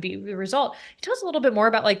that would be the result. Tell us a little bit more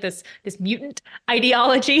about like this mutant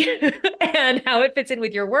ideology and how it fits in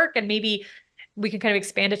with your work, and maybe we can kind of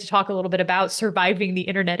expand it to talk a little bit about surviving the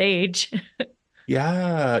internet age.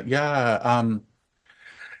 Yeah, yeah.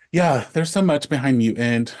 Yeah, there's so much behind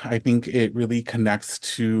Mutant. I think it really connects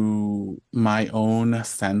to my own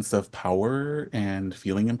sense of power and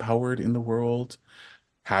feeling empowered in the world,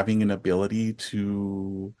 having an ability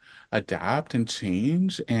to adapt and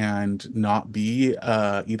change and not be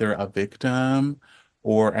either a victim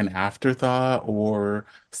or an afterthought or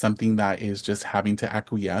something that is just having to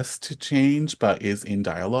acquiesce to change, but is in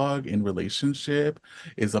dialogue, in relationship,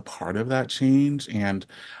 is a part of that change. And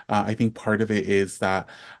I think part of it is that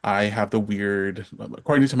I have the weird,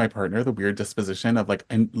 according to my partner, the weird disposition of like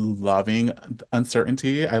loving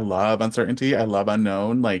uncertainty. I love uncertainty. I love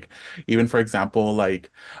unknown. Like, even for example, like,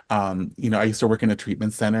 I used to work in a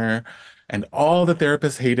treatment center. And all the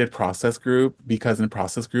therapists hated process group because in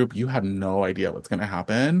process group, you have no idea what's going to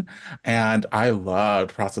happen. And I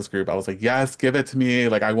loved process group. I was like, yes, give it to me.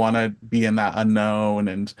 Like, I want to be in that unknown.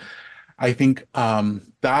 And I think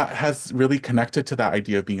that has really connected to that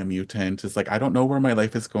idea of being a mutant. Is like, I don't know where my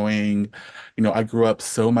life is going. I grew up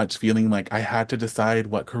so much feeling like I had to decide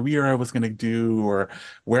what career I was going to do or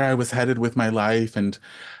where I was headed with my life. And,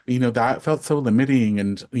 that felt so limiting.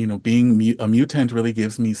 And, being a mutant really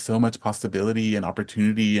gives me so much possibility and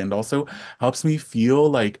opportunity, and also helps me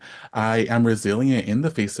feel like I am resilient in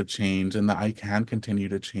the face of change and that I can continue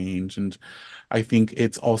to change. And I think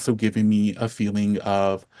it's also giving me a feeling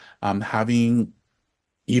of having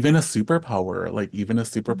even a superpower, like even a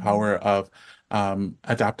Mhm. superpower of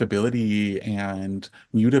adaptability and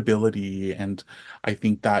mutability. And I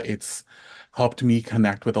think that it's helped me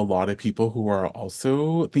connect with a lot of people who are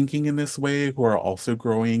also thinking in this way, who are also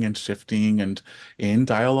growing and shifting and in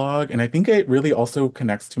dialogue. And I think it really also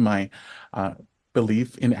connects to my uh,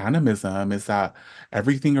 belief in animism, is that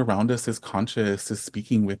everything around us is conscious, is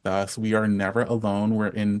speaking with us. We are never alone. We're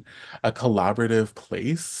in a collaborative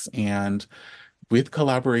place. And with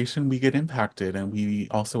collaboration, we get impacted and we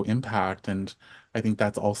also impact. And I think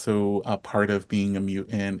that's also a part of being a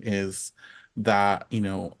mutant, is that,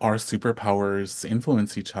 our superpowers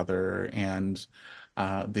influence each other, and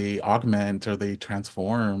they augment or they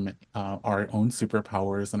transform our own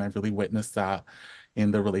superpowers. And I've really witnessed that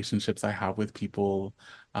in the relationships I have with people,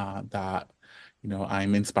 that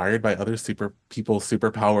I'm inspired by other people's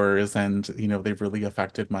superpowers, and they've really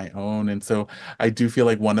affected my own. And so I do feel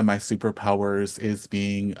like one of my superpowers is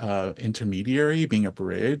being a intermediary, being a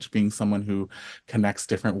bridge, being someone who connects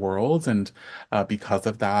different worlds. And because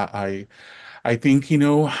of that, I think,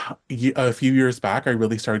 a few years back, I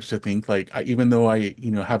really started to think like, even though I,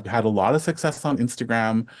 have had a lot of success on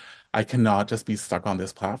Instagram, I cannot just be stuck on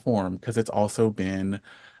this platform, because it's also been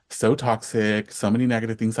so toxic. So many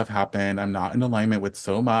negative things have happened. I'm not in alignment with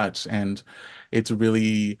so much. And it's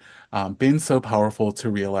really been so powerful to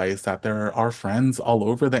realize that there are friends all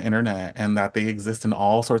over the internet and that they exist in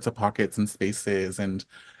all sorts of pockets and spaces. And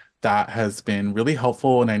that has been really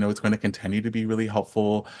helpful. And I know it's going to continue to be really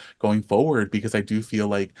helpful going forward, because I do feel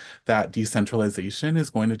like that decentralization is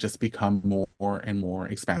going to just become more and more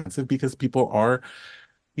expansive, because people are,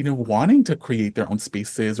 wanting to create their own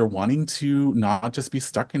spaces or wanting to not just be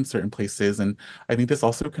stuck in certain places. And I think this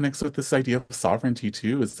also connects with this idea of sovereignty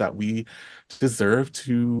too, is that we deserve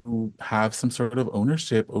to have some sort of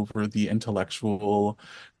ownership over the intellectual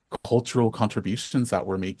cultural contributions that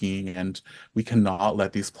we're making. And we cannot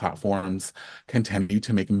let these platforms continue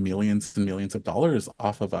to make millions and millions of dollars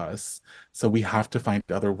off of us. So we have to find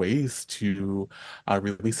other ways to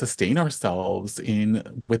really sustain ourselves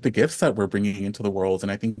in with the gifts that we're bringing into the world.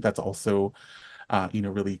 And I think that's also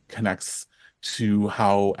really connects to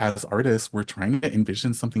how, as artists, we're trying to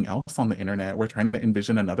envision something else on the internet. We're trying to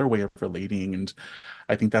envision another way of relating. And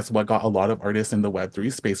I think that's what got a lot of artists in the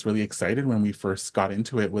Web3 space really excited when we first got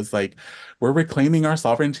into it was like, we're reclaiming our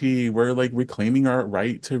sovereignty. We're like reclaiming our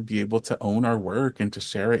right to be able to own our work and to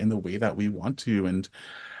share it in the way that we want to. And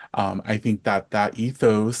I think that that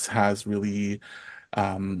ethos has really,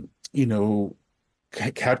 um, you know,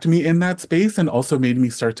 kept me in that space and also made me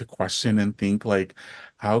start to question and think like,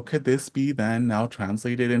 how could this be then now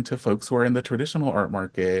translated into folks who are in the traditional art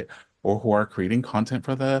market or who are creating content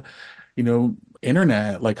for the,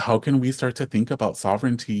 internet? Like, how can we start to think about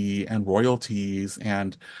sovereignty and royalties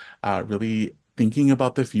and really thinking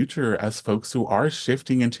about the future as folks who are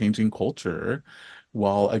shifting and changing culture,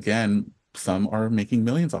 while again, some are making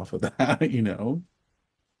millions off of that?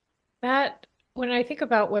 That when I think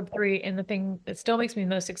about Web3 and the thing that still makes me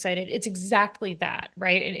most excited, it's exactly that,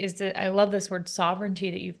 right? It is that I love this word sovereignty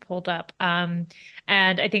that you've pulled up. And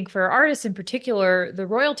I think for artists in particular, the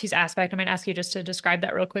royalties aspect, I might ask you just to describe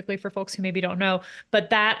that real quickly for folks who maybe don't know, but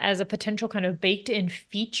that as a potential kind of baked in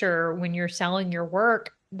feature when you're selling your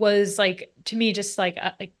work was like to me just like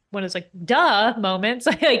one of those like duh moments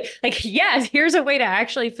like yes, here's a way to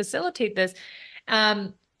actually facilitate this.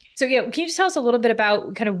 Um, so yeah, can you just tell us a little bit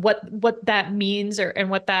about kind of what that means or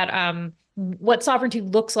and what that what sovereignty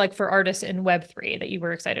looks like for artists in Web3 that you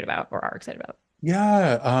were excited about or are excited about?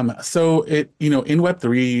 Yeah, so in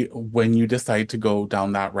Web3, when you decide to go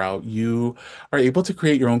down that route, you are able to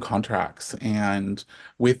create your own contracts. And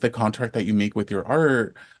with the contract that you make with your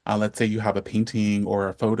art, let's say you have a painting or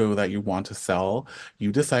a photo that you want to sell,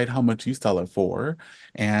 you decide how much you sell it for.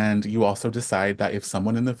 And you also decide that if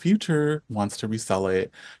someone in the future wants to resell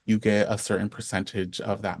it, you get a certain percentage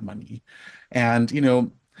of that money.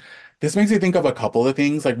 And, this makes me think of a couple of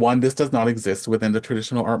things. Like one, this does not exist within the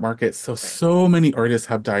traditional art market. So, Right. so many artists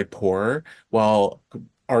have died poor, while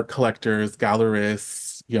art collectors,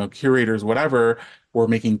 gallerists, curators, whatever, were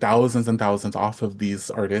making thousands and thousands off of these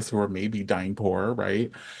artists who are maybe dying poor, right?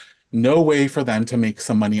 No way for them to make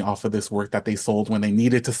some money off of this work that they sold when they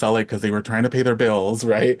needed to sell it because they were trying to pay their bills,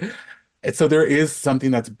 right? And so there is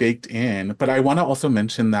something that's baked in, but I want to also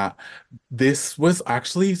mention that this was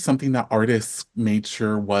actually something that artists made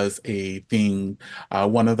sure was a thing.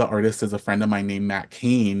 One of the artists is a friend of mine named Matt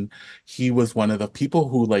Kane. He was one of the people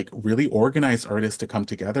who like really organized artists to come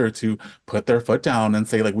together to put their foot down and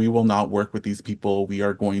say like, we will not work with these people. We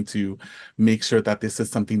are going to make sure that this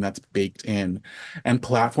is something that's baked in. And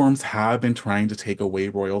platforms have been trying to take away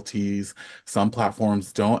royalties. Some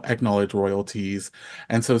platforms don't acknowledge royalties.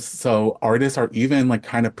 And so artists are even like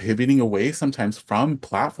kind of pivoting away sometimes from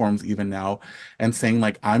platforms even now and saying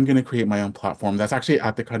like, I'm going to create my own platform. That's actually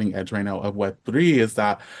at the cutting edge right now of Web3 is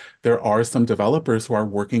that there are some developers who are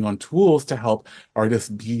working on tools to help artists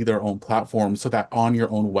be their own platform so that on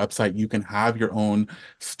your own website, you can have your own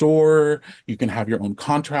store, you can have your own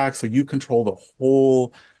contracts, so you control the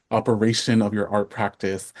whole operation of your art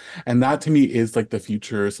practice. And that to me is like the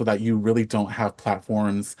future so that you really don't have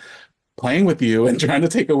platforms playing with you and trying to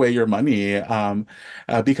take away your money.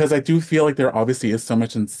 Because I do feel like there obviously is so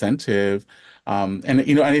much incentive. And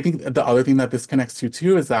I think the other thing that this connects to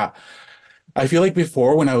too is that I feel like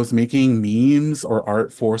before when I was making memes or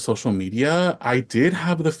art for social media, I did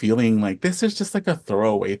have the feeling like this is just like a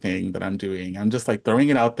throwaway thing that I'm doing. I'm just like throwing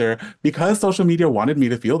it out there because social media wanted me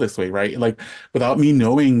to feel this way, right? Like without me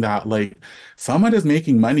knowing that like someone is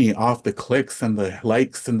making money off the clicks and the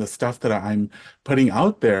likes and the stuff that I'm putting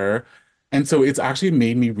out there. And so it's actually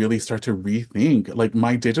made me really start to rethink like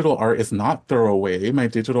my digital art is not throwaway. My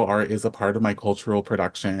digital art is a part of my cultural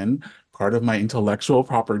production, part of my intellectual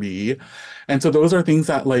property. And so those are things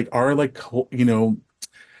that like are like,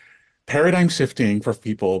 paradigm shifting for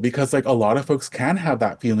people because like a lot of folks can have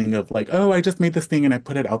that feeling of like, oh, I just made this thing and I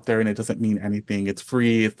put it out there and it doesn't mean anything. It's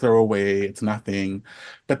free, it's throwaway, it's nothing.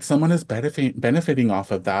 But someone is benefiting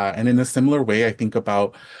off of that. And in a similar way, I think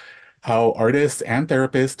about how artists and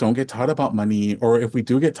therapists don't get taught about money, or if we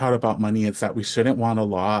do get taught about money, it's that we shouldn't want a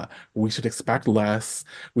lot, we should expect less,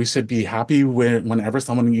 we should be happy whenever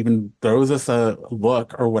someone even throws us a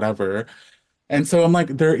look or whatever. And so I'm like,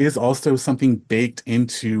 there is also something baked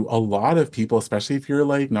into a lot of people, especially if you're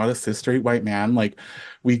like not a cis straight white man, like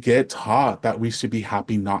we get taught that we should be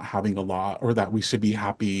happy not having a lot, or that we should be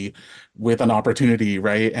happy with an opportunity,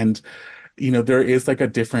 right? And there is like a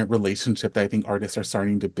different relationship that I think artists are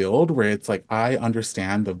starting to build where it's like, I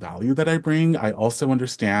understand the value that I bring. I also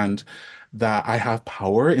understand that I have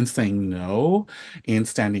power in saying no, in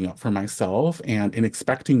standing up for myself and in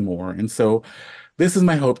expecting more. And so this is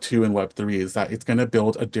my hope too in Web3 is that it's going to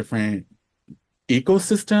build a different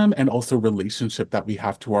ecosystem and also relationship that we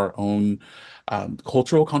have to our own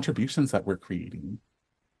cultural contributions that we're creating.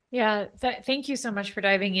 Yeah, thank you so much for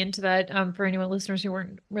diving into that. For anyone listeners who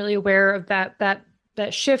weren't really aware of that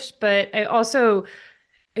shift, but I also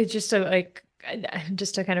it's just to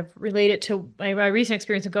just to kind of relate it to my recent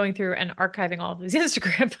experience of going through and archiving all of these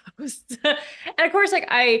Instagram posts. And of course, like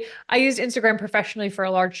I used Instagram professionally for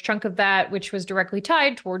a large chunk of that, which was directly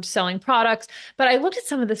tied towards selling products. But I looked at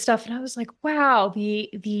some of this stuff and I was like, wow,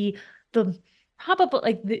 the probably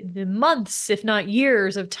like the months, if not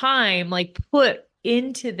years of time like put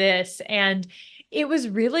into this. And it was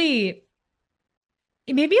really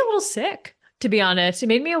it made me a little sick, to be honest. It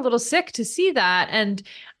made me a little sick to see that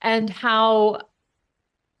and how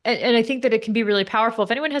and I think that it can be really powerful. If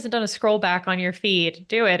anyone hasn't done a scroll back on your feed,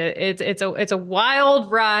 do it. It's a wild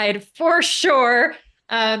ride for sure.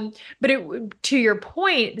 But to your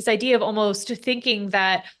point, this idea of almost thinking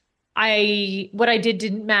that what I did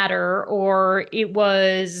didn't matter, or it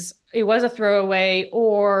was a throwaway,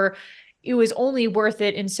 or it was only worth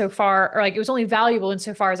it insofar, or like it was only valuable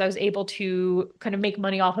insofar as I was able to kind of make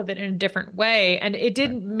money off of it in a different way. And it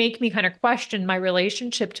did make me kind of question my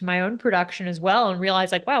relationship to my own production as well, and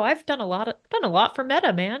realize like, wow, I've done a lot for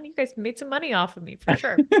Meta, man. You guys made some money off of me for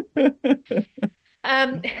sure.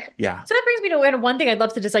 Um, Yeah. so that brings me to one thing I'd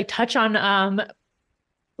love to just like touch on,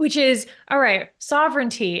 which is all right,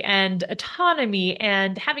 sovereignty and autonomy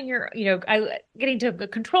and having getting to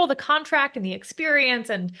control the contract and the experience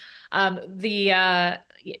and the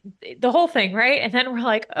whole thing, right? And then we're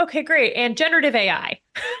like, okay, great, and generative AI.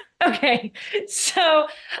 Okay, so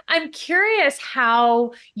I'm curious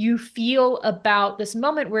how you feel about this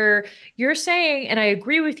moment where you're saying, and I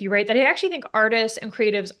agree with you, right, that I actually think artists and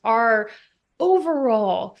creatives are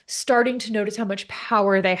overall starting to notice how much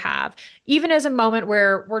power they have, even as a moment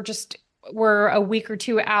where we're a week or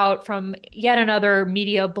two out from yet another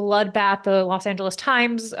media bloodbath. The Los Angeles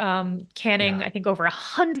Times canning, Yeah. I think, over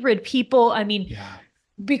 100 people. I mean, Yeah.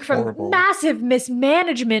 from Horrible. massive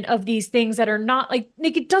mismanagement of these things that are not like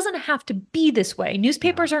it doesn't have to be this way. Yeah.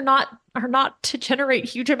 Newspapers are not to generate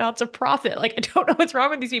huge amounts of profit. Like I don't know what's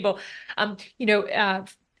wrong with these people. Um, you know,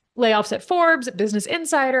 layoffs at Forbes, at Business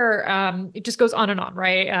Insider. It just goes on and on,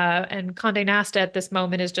 right? And Condé Nast at this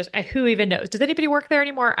moment is just who even knows? Does anybody work there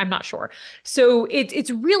anymore? I'm not sure. So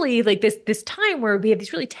it's really like this time where we have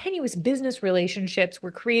these really tenuous business relationships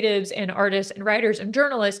where creatives and artists and writers and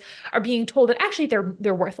journalists are being told that actually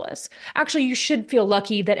they're worthless. Actually, you should feel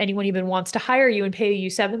lucky that anyone even wants to hire you and pay you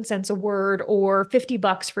 7 cents a word or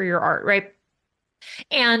 $50 for your art, right?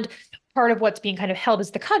 And part of what's being kind of held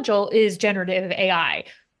as the cudgel is generative AI.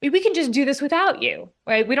 We can just do this without you,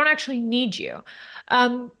 right? We don't actually need you. What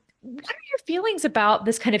are your feelings about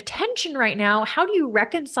this kind of tension right now? How do you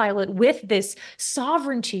reconcile it with this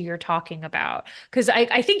sovereignty you're talking about? Because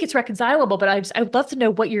I think it's reconcilable, but I would love to know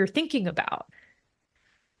what you're thinking about.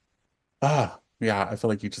 Yeah, I feel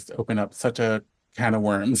like you just open up such a can of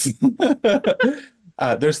worms.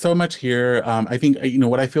 There's so much here. I think,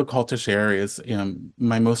 what I feel called to share is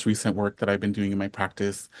my most recent work that I've been doing in my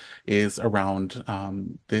practice is around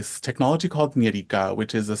this technology called Nyerika,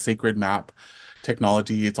 which is a sacred map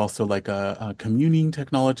technology. It's also like a communing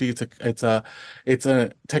technology. It's a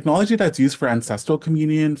technology that's used for ancestral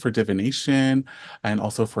communion, for divination, and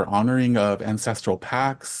also for honoring of ancestral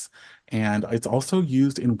pacts. And it's also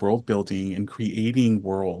used in world building and creating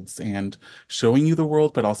worlds and showing you the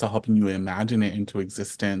world, but also helping you imagine it into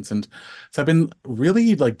existence. And so I've been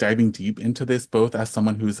really like diving deep into this, both as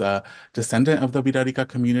someone who's a descendant of the Wirarika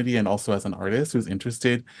community and also as an artist who's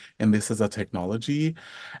interested in this as a technology.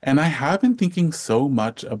 And I have been thinking so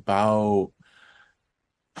much about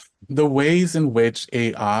the ways in which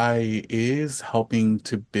AI is helping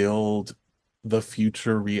to build the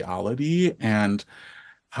future reality and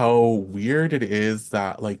how weird it is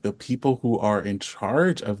that like the people who are in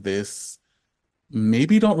charge of this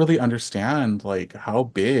maybe don't really understand like how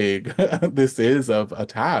big this is of a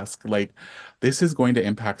task. Like this is going to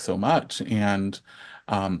impact so much. And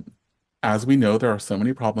um, as we know, there are so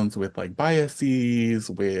many problems with like biases,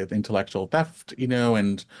 with intellectual theft,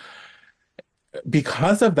 and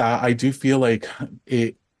because of that, I do feel like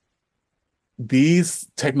it these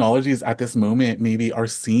technologies at this moment maybe are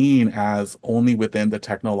seen as only within the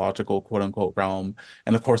technological quote unquote realm.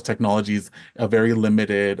 And of course, technology is a very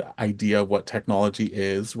limited idea of what technology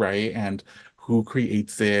is, right? And who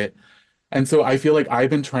creates it. And so I feel like I've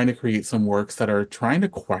been trying to create some works that are trying to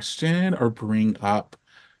question or bring up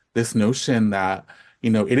this notion that,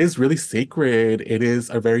 it is really sacred. It is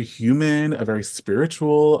a very human, a very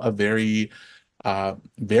spiritual, a very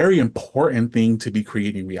important thing to be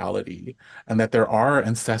creating reality, and that there are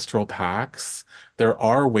ancestral pacts. There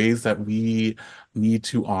are ways that we need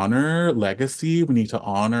to honor legacy. We need to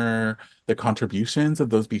honor the contributions of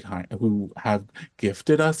those behind who have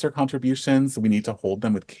gifted us their contributions. We need to hold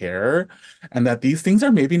them with care, and that these things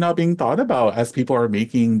are maybe not being thought about as people are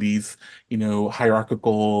making these,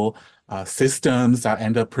 hierarchical systems that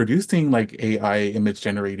end up producing like AI image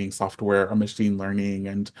generating software or machine learning.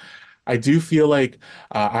 And I do feel like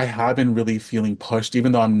I have been really feeling pushed,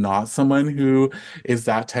 even though I'm not someone who is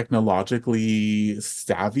that technologically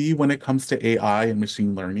savvy when it comes to AI and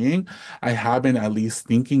machine learning. I have been at least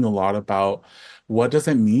thinking a lot about what does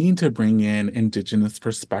it mean to bring in indigenous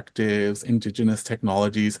perspectives, indigenous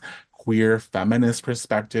technologies, queer feminist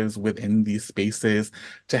perspectives within these spaces,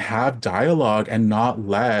 to have dialogue and not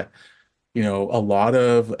let, a lot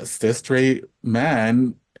of cis straight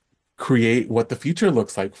men create what the future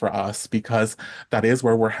looks like for us, because that is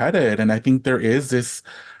where we're headed. And I think there is this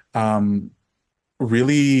um,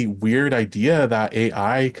 really weird idea that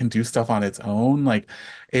AI can do stuff on its own. Like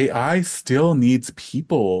AI still needs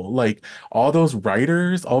people. Like all those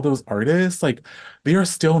writers, all those artists, like they are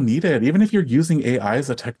still needed. Even if you're using AI as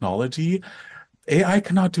a technology, AI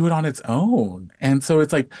cannot do it on its own. And so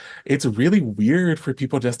it's like, it's really weird for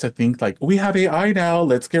people just to think like, we have AI now,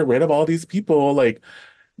 let's get rid of all these people. Like,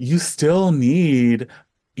 you still need,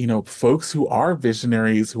 folks who are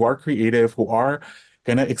visionaries, who are creative, who are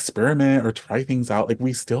gonna experiment or try things out. Like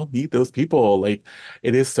we still need those people. Like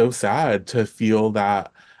it is so sad to feel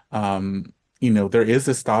that there is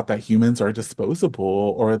this thought that humans are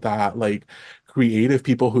disposable, or that like creative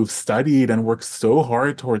people who've studied and worked so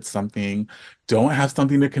hard towards something don't have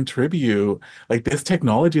something to contribute. Like this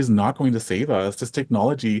technology is not going to save us. This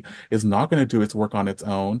technology is not going to do its work on its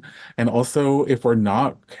own. And also, if we're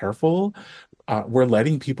not careful, we're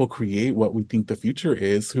letting people create what we think the future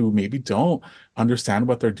is, who maybe don't understand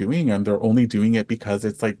what they're doing, and they're only doing it because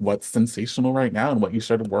it's like what's sensational right now and what you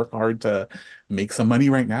should work hard to make some money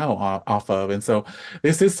right now off of. And so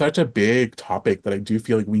this is such a big topic that I do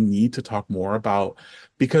feel like we need to talk more about,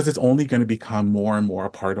 because it's only going to become more and more a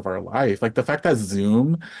part of our life. Like the fact that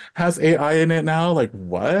Zoom has AI in it now, like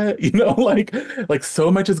what? Like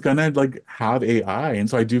so much is gonna like have AI. And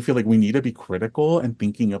so I do feel like we need to be critical and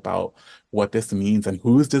thinking about what this means and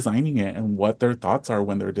who's designing it and what their thoughts are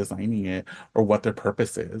when they're designing it, or what their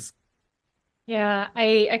purpose is. Yeah,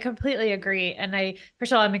 I completely agree. And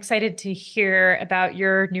first of all, I'm excited to hear about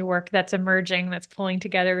your new work that's emerging, that's pulling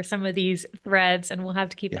together some of these threads, and we'll have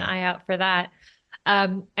to keep an Yeah, eye out for that.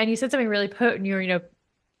 And you said something really potent.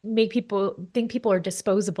 Make people think people are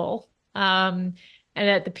disposable. And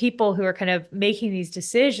that the people who are kind of making these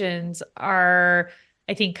decisions are,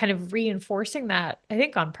 I think, kind of reinforcing that, I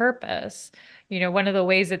think, on purpose. One of the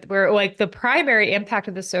ways that we're like the primary impact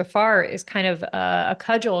of this so far is kind of a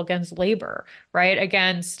cudgel against labor, right?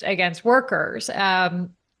 Against workers,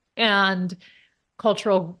 and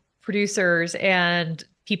cultural producers and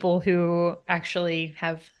people who actually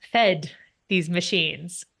have fed these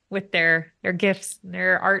machines with their gifts and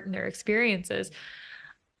their art and their experiences.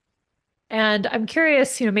 And I'm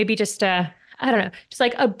curious, maybe just I don't know, just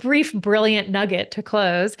like a brief, brilliant nugget to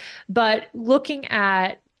close, but looking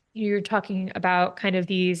at, you're talking about kind of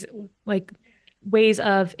these like ways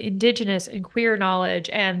of indigenous and queer knowledge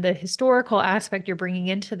and the historical aspect you're bringing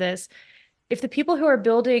into this. If the people who are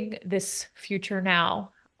building this future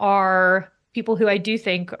now are people who I do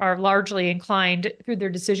think are largely inclined through their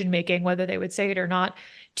decision making, whether they would say it or not,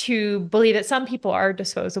 to believe that some people are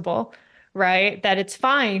disposable, right? That it's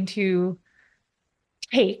fine to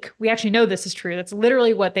we actually know this is true. That's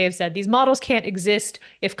literally what they have said. These models can't exist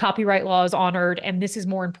if copyright law is honored, and this is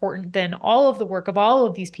more important than all of the work of all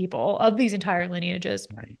of these people, of these entire lineages.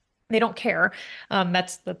 right. They don't care.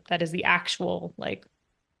 That is the actual like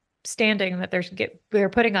standing that they're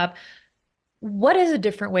putting up. What is a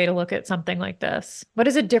different way to look at something like this? What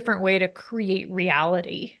is a different way to create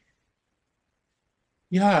reality?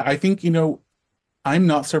 Yeah, I think, I'm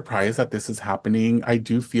not surprised that this is happening. I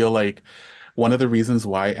do feel like one of the reasons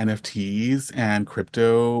why NFTs and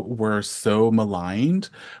crypto were so maligned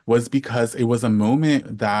was because it was a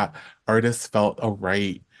moment that artists felt a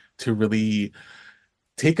right to really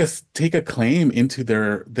take a claim into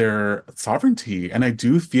their sovereignty. And I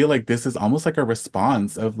do feel like this is almost like a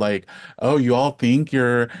response of like, oh, you all think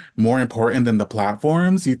you're more important than the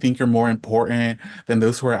platforms. You think you're more important than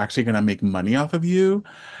those who are actually going to make money off of you.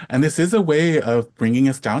 And this is a way of bringing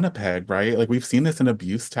us down a peg, right? Like we've seen this in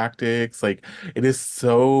abuse tactics. Like it is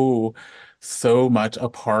so much a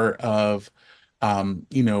part of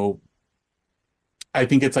you know, I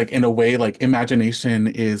think it's like in a way, like imagination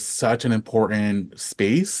is such an important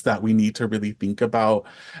space that we need to really think about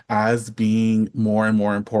as being more and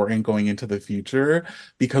more important going into the future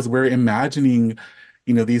because we're imagining,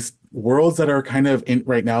 these worlds that are kind of in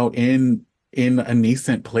right now in a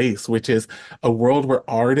nascent place, which is a world where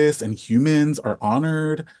artists and humans are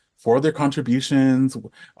honored for their contributions,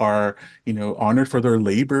 are, honored for their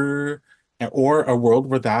labor, or a world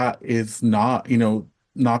where that is not,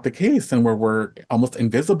 not the case and where we're almost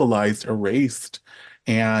invisibilized, erased.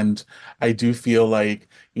 And I do feel like,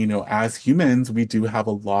 as humans, we do have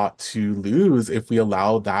a lot to lose if we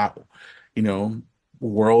allow that, you know,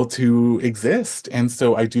 world to exist. And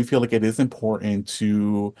so I do feel like it is important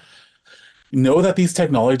to know that these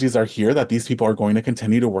technologies are here, that these people are going to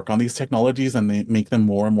continue to work on these technologies and they make them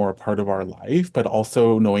more and more a part of our life, but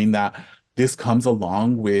also knowing that this comes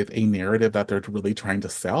along with a narrative that they're really trying to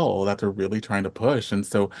sell, that they're really trying to push. And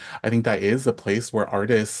so I think that is a place where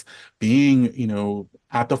artists being,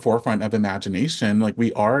 at the forefront of imagination, like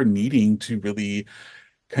we are needing to really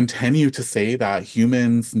continue to say that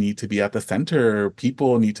humans need to be at the center,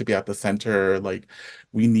 people need to be at the center, like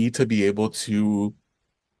we need to be able to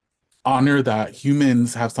honor that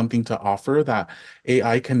humans have something to offer that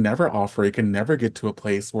AI can never offer. It can never get to a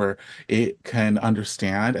place where it can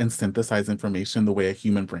understand and synthesize information the way a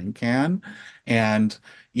human brain can. And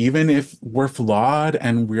even if we're flawed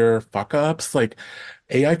and we're fuck ups, like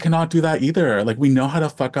AI cannot do that either. Like we know how to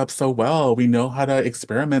fuck up so well. We know how to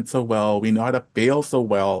experiment so well. We know how to fail so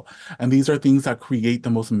well. And these are things that create the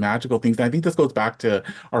most magical things. And I think this goes back to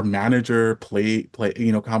our manager play,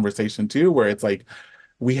 conversation too, where it's like,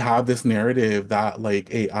 we have this narrative that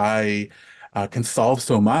like AI can solve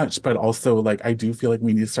so much, but also like I do feel like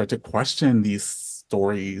we need to start to question these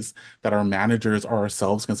stories that our managers or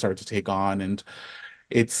ourselves can start to take on, and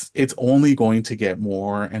it's only going to get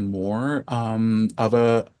more and more of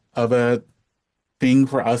a thing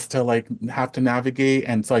for us to like have to navigate.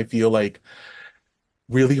 And so I feel like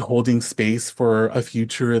really holding space for a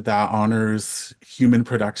future that honors human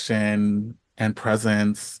production and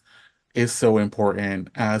presence is so important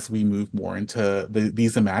as we move more into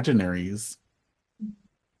these imaginaries.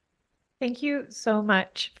 Thank you so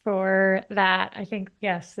much for that. I think,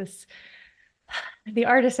 yes, the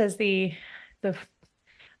artist as the the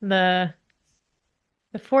the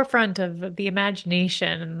forefront of the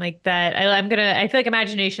imagination and like that. I feel like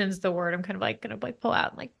imagination's the word I'm kind of like gonna like pull out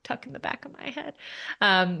and like tuck in the back of my head.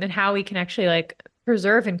 And how we can actually like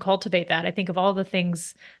preserve and cultivate that. I think of all the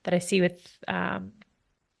things that I see with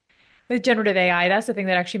generative AI, that's the thing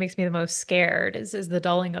that actually makes me the most scared is the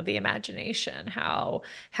dulling of the imagination. How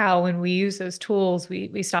when we use those tools,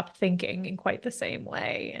 we stop thinking in quite the same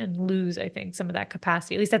way and lose, I think, some of that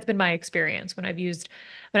capacity. At least that's been my experience when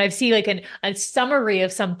I've seen like a summary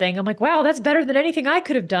of something, I'm like, wow, that's better than anything I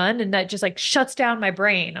could have done. And that just like shuts down my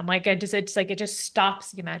brain. I'm like, it's like it just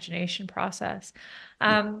stops the imagination process.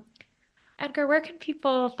 Um, Edgar, where can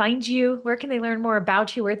people find you? Where can they learn more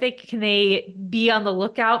about you? Can they be on the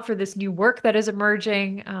lookout for this new work that is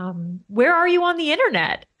emerging? Where are you on the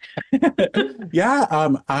internet? Yeah,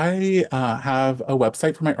 I have a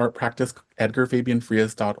website for my art practice,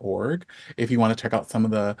 edgarfabianfrias.org, if you want to check out some of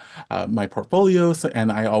the my portfolios,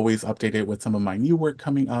 and I always update it with some of my new work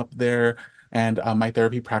coming up there. And my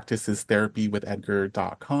therapy practice is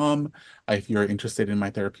therapywithedgar.com. If you're interested in my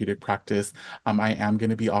therapeutic practice, I am going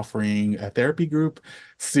to be offering a therapy group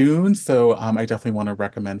soon. So I definitely want to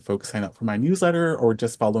recommend folks sign up for my newsletter or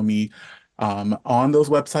just follow me on those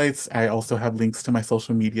websites. I also have links to my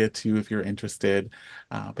social media too, if you're interested.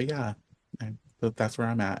 But yeah, that's where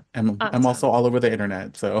I'm at. I'm also Awesome. all over the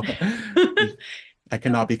internet, so I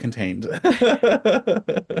cannot be contained.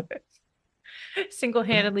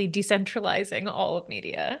 Single-handedly decentralizing all of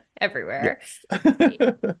media everywhere.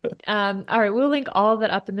 Yes. All right, we'll link all of that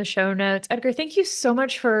up in the show notes. Edgar, thank you so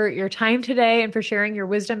much for your time today and for sharing your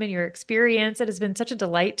wisdom and your experience. It has been such a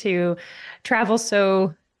delight to travel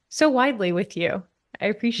so widely with you. I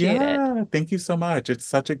appreciate it. Yeah, thank you so much. It's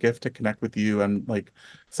such a gift to connect with you. I'm like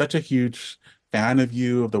such a huge fan of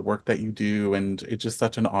you, of the work that you do, and it's just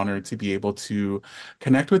such an honor to be able to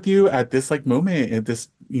connect with you at this like moment, at this,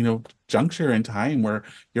 juncture in time where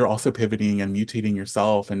you're also pivoting and mutating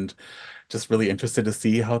yourself and just really interested to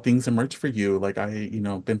see how things emerge for you. Like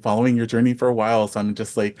been following your journey for a while, so I'm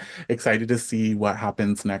just like excited to see what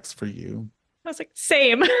happens next for you. I was like,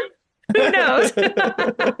 same. Who knows?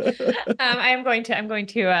 I'm going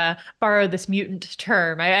to borrow this mutant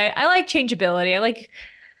term. I like changeability. I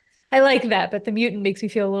like that, but the mutant makes me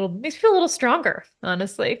feel a little stronger,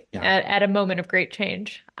 honestly, Yeah. at a moment of great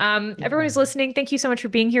change. Everyone Yeah. who's listening, thank you so much for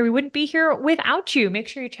being here. We wouldn't be here without you. Make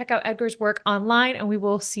sure you check out Edgar's work online, and we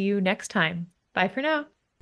will see you next time. Bye for now.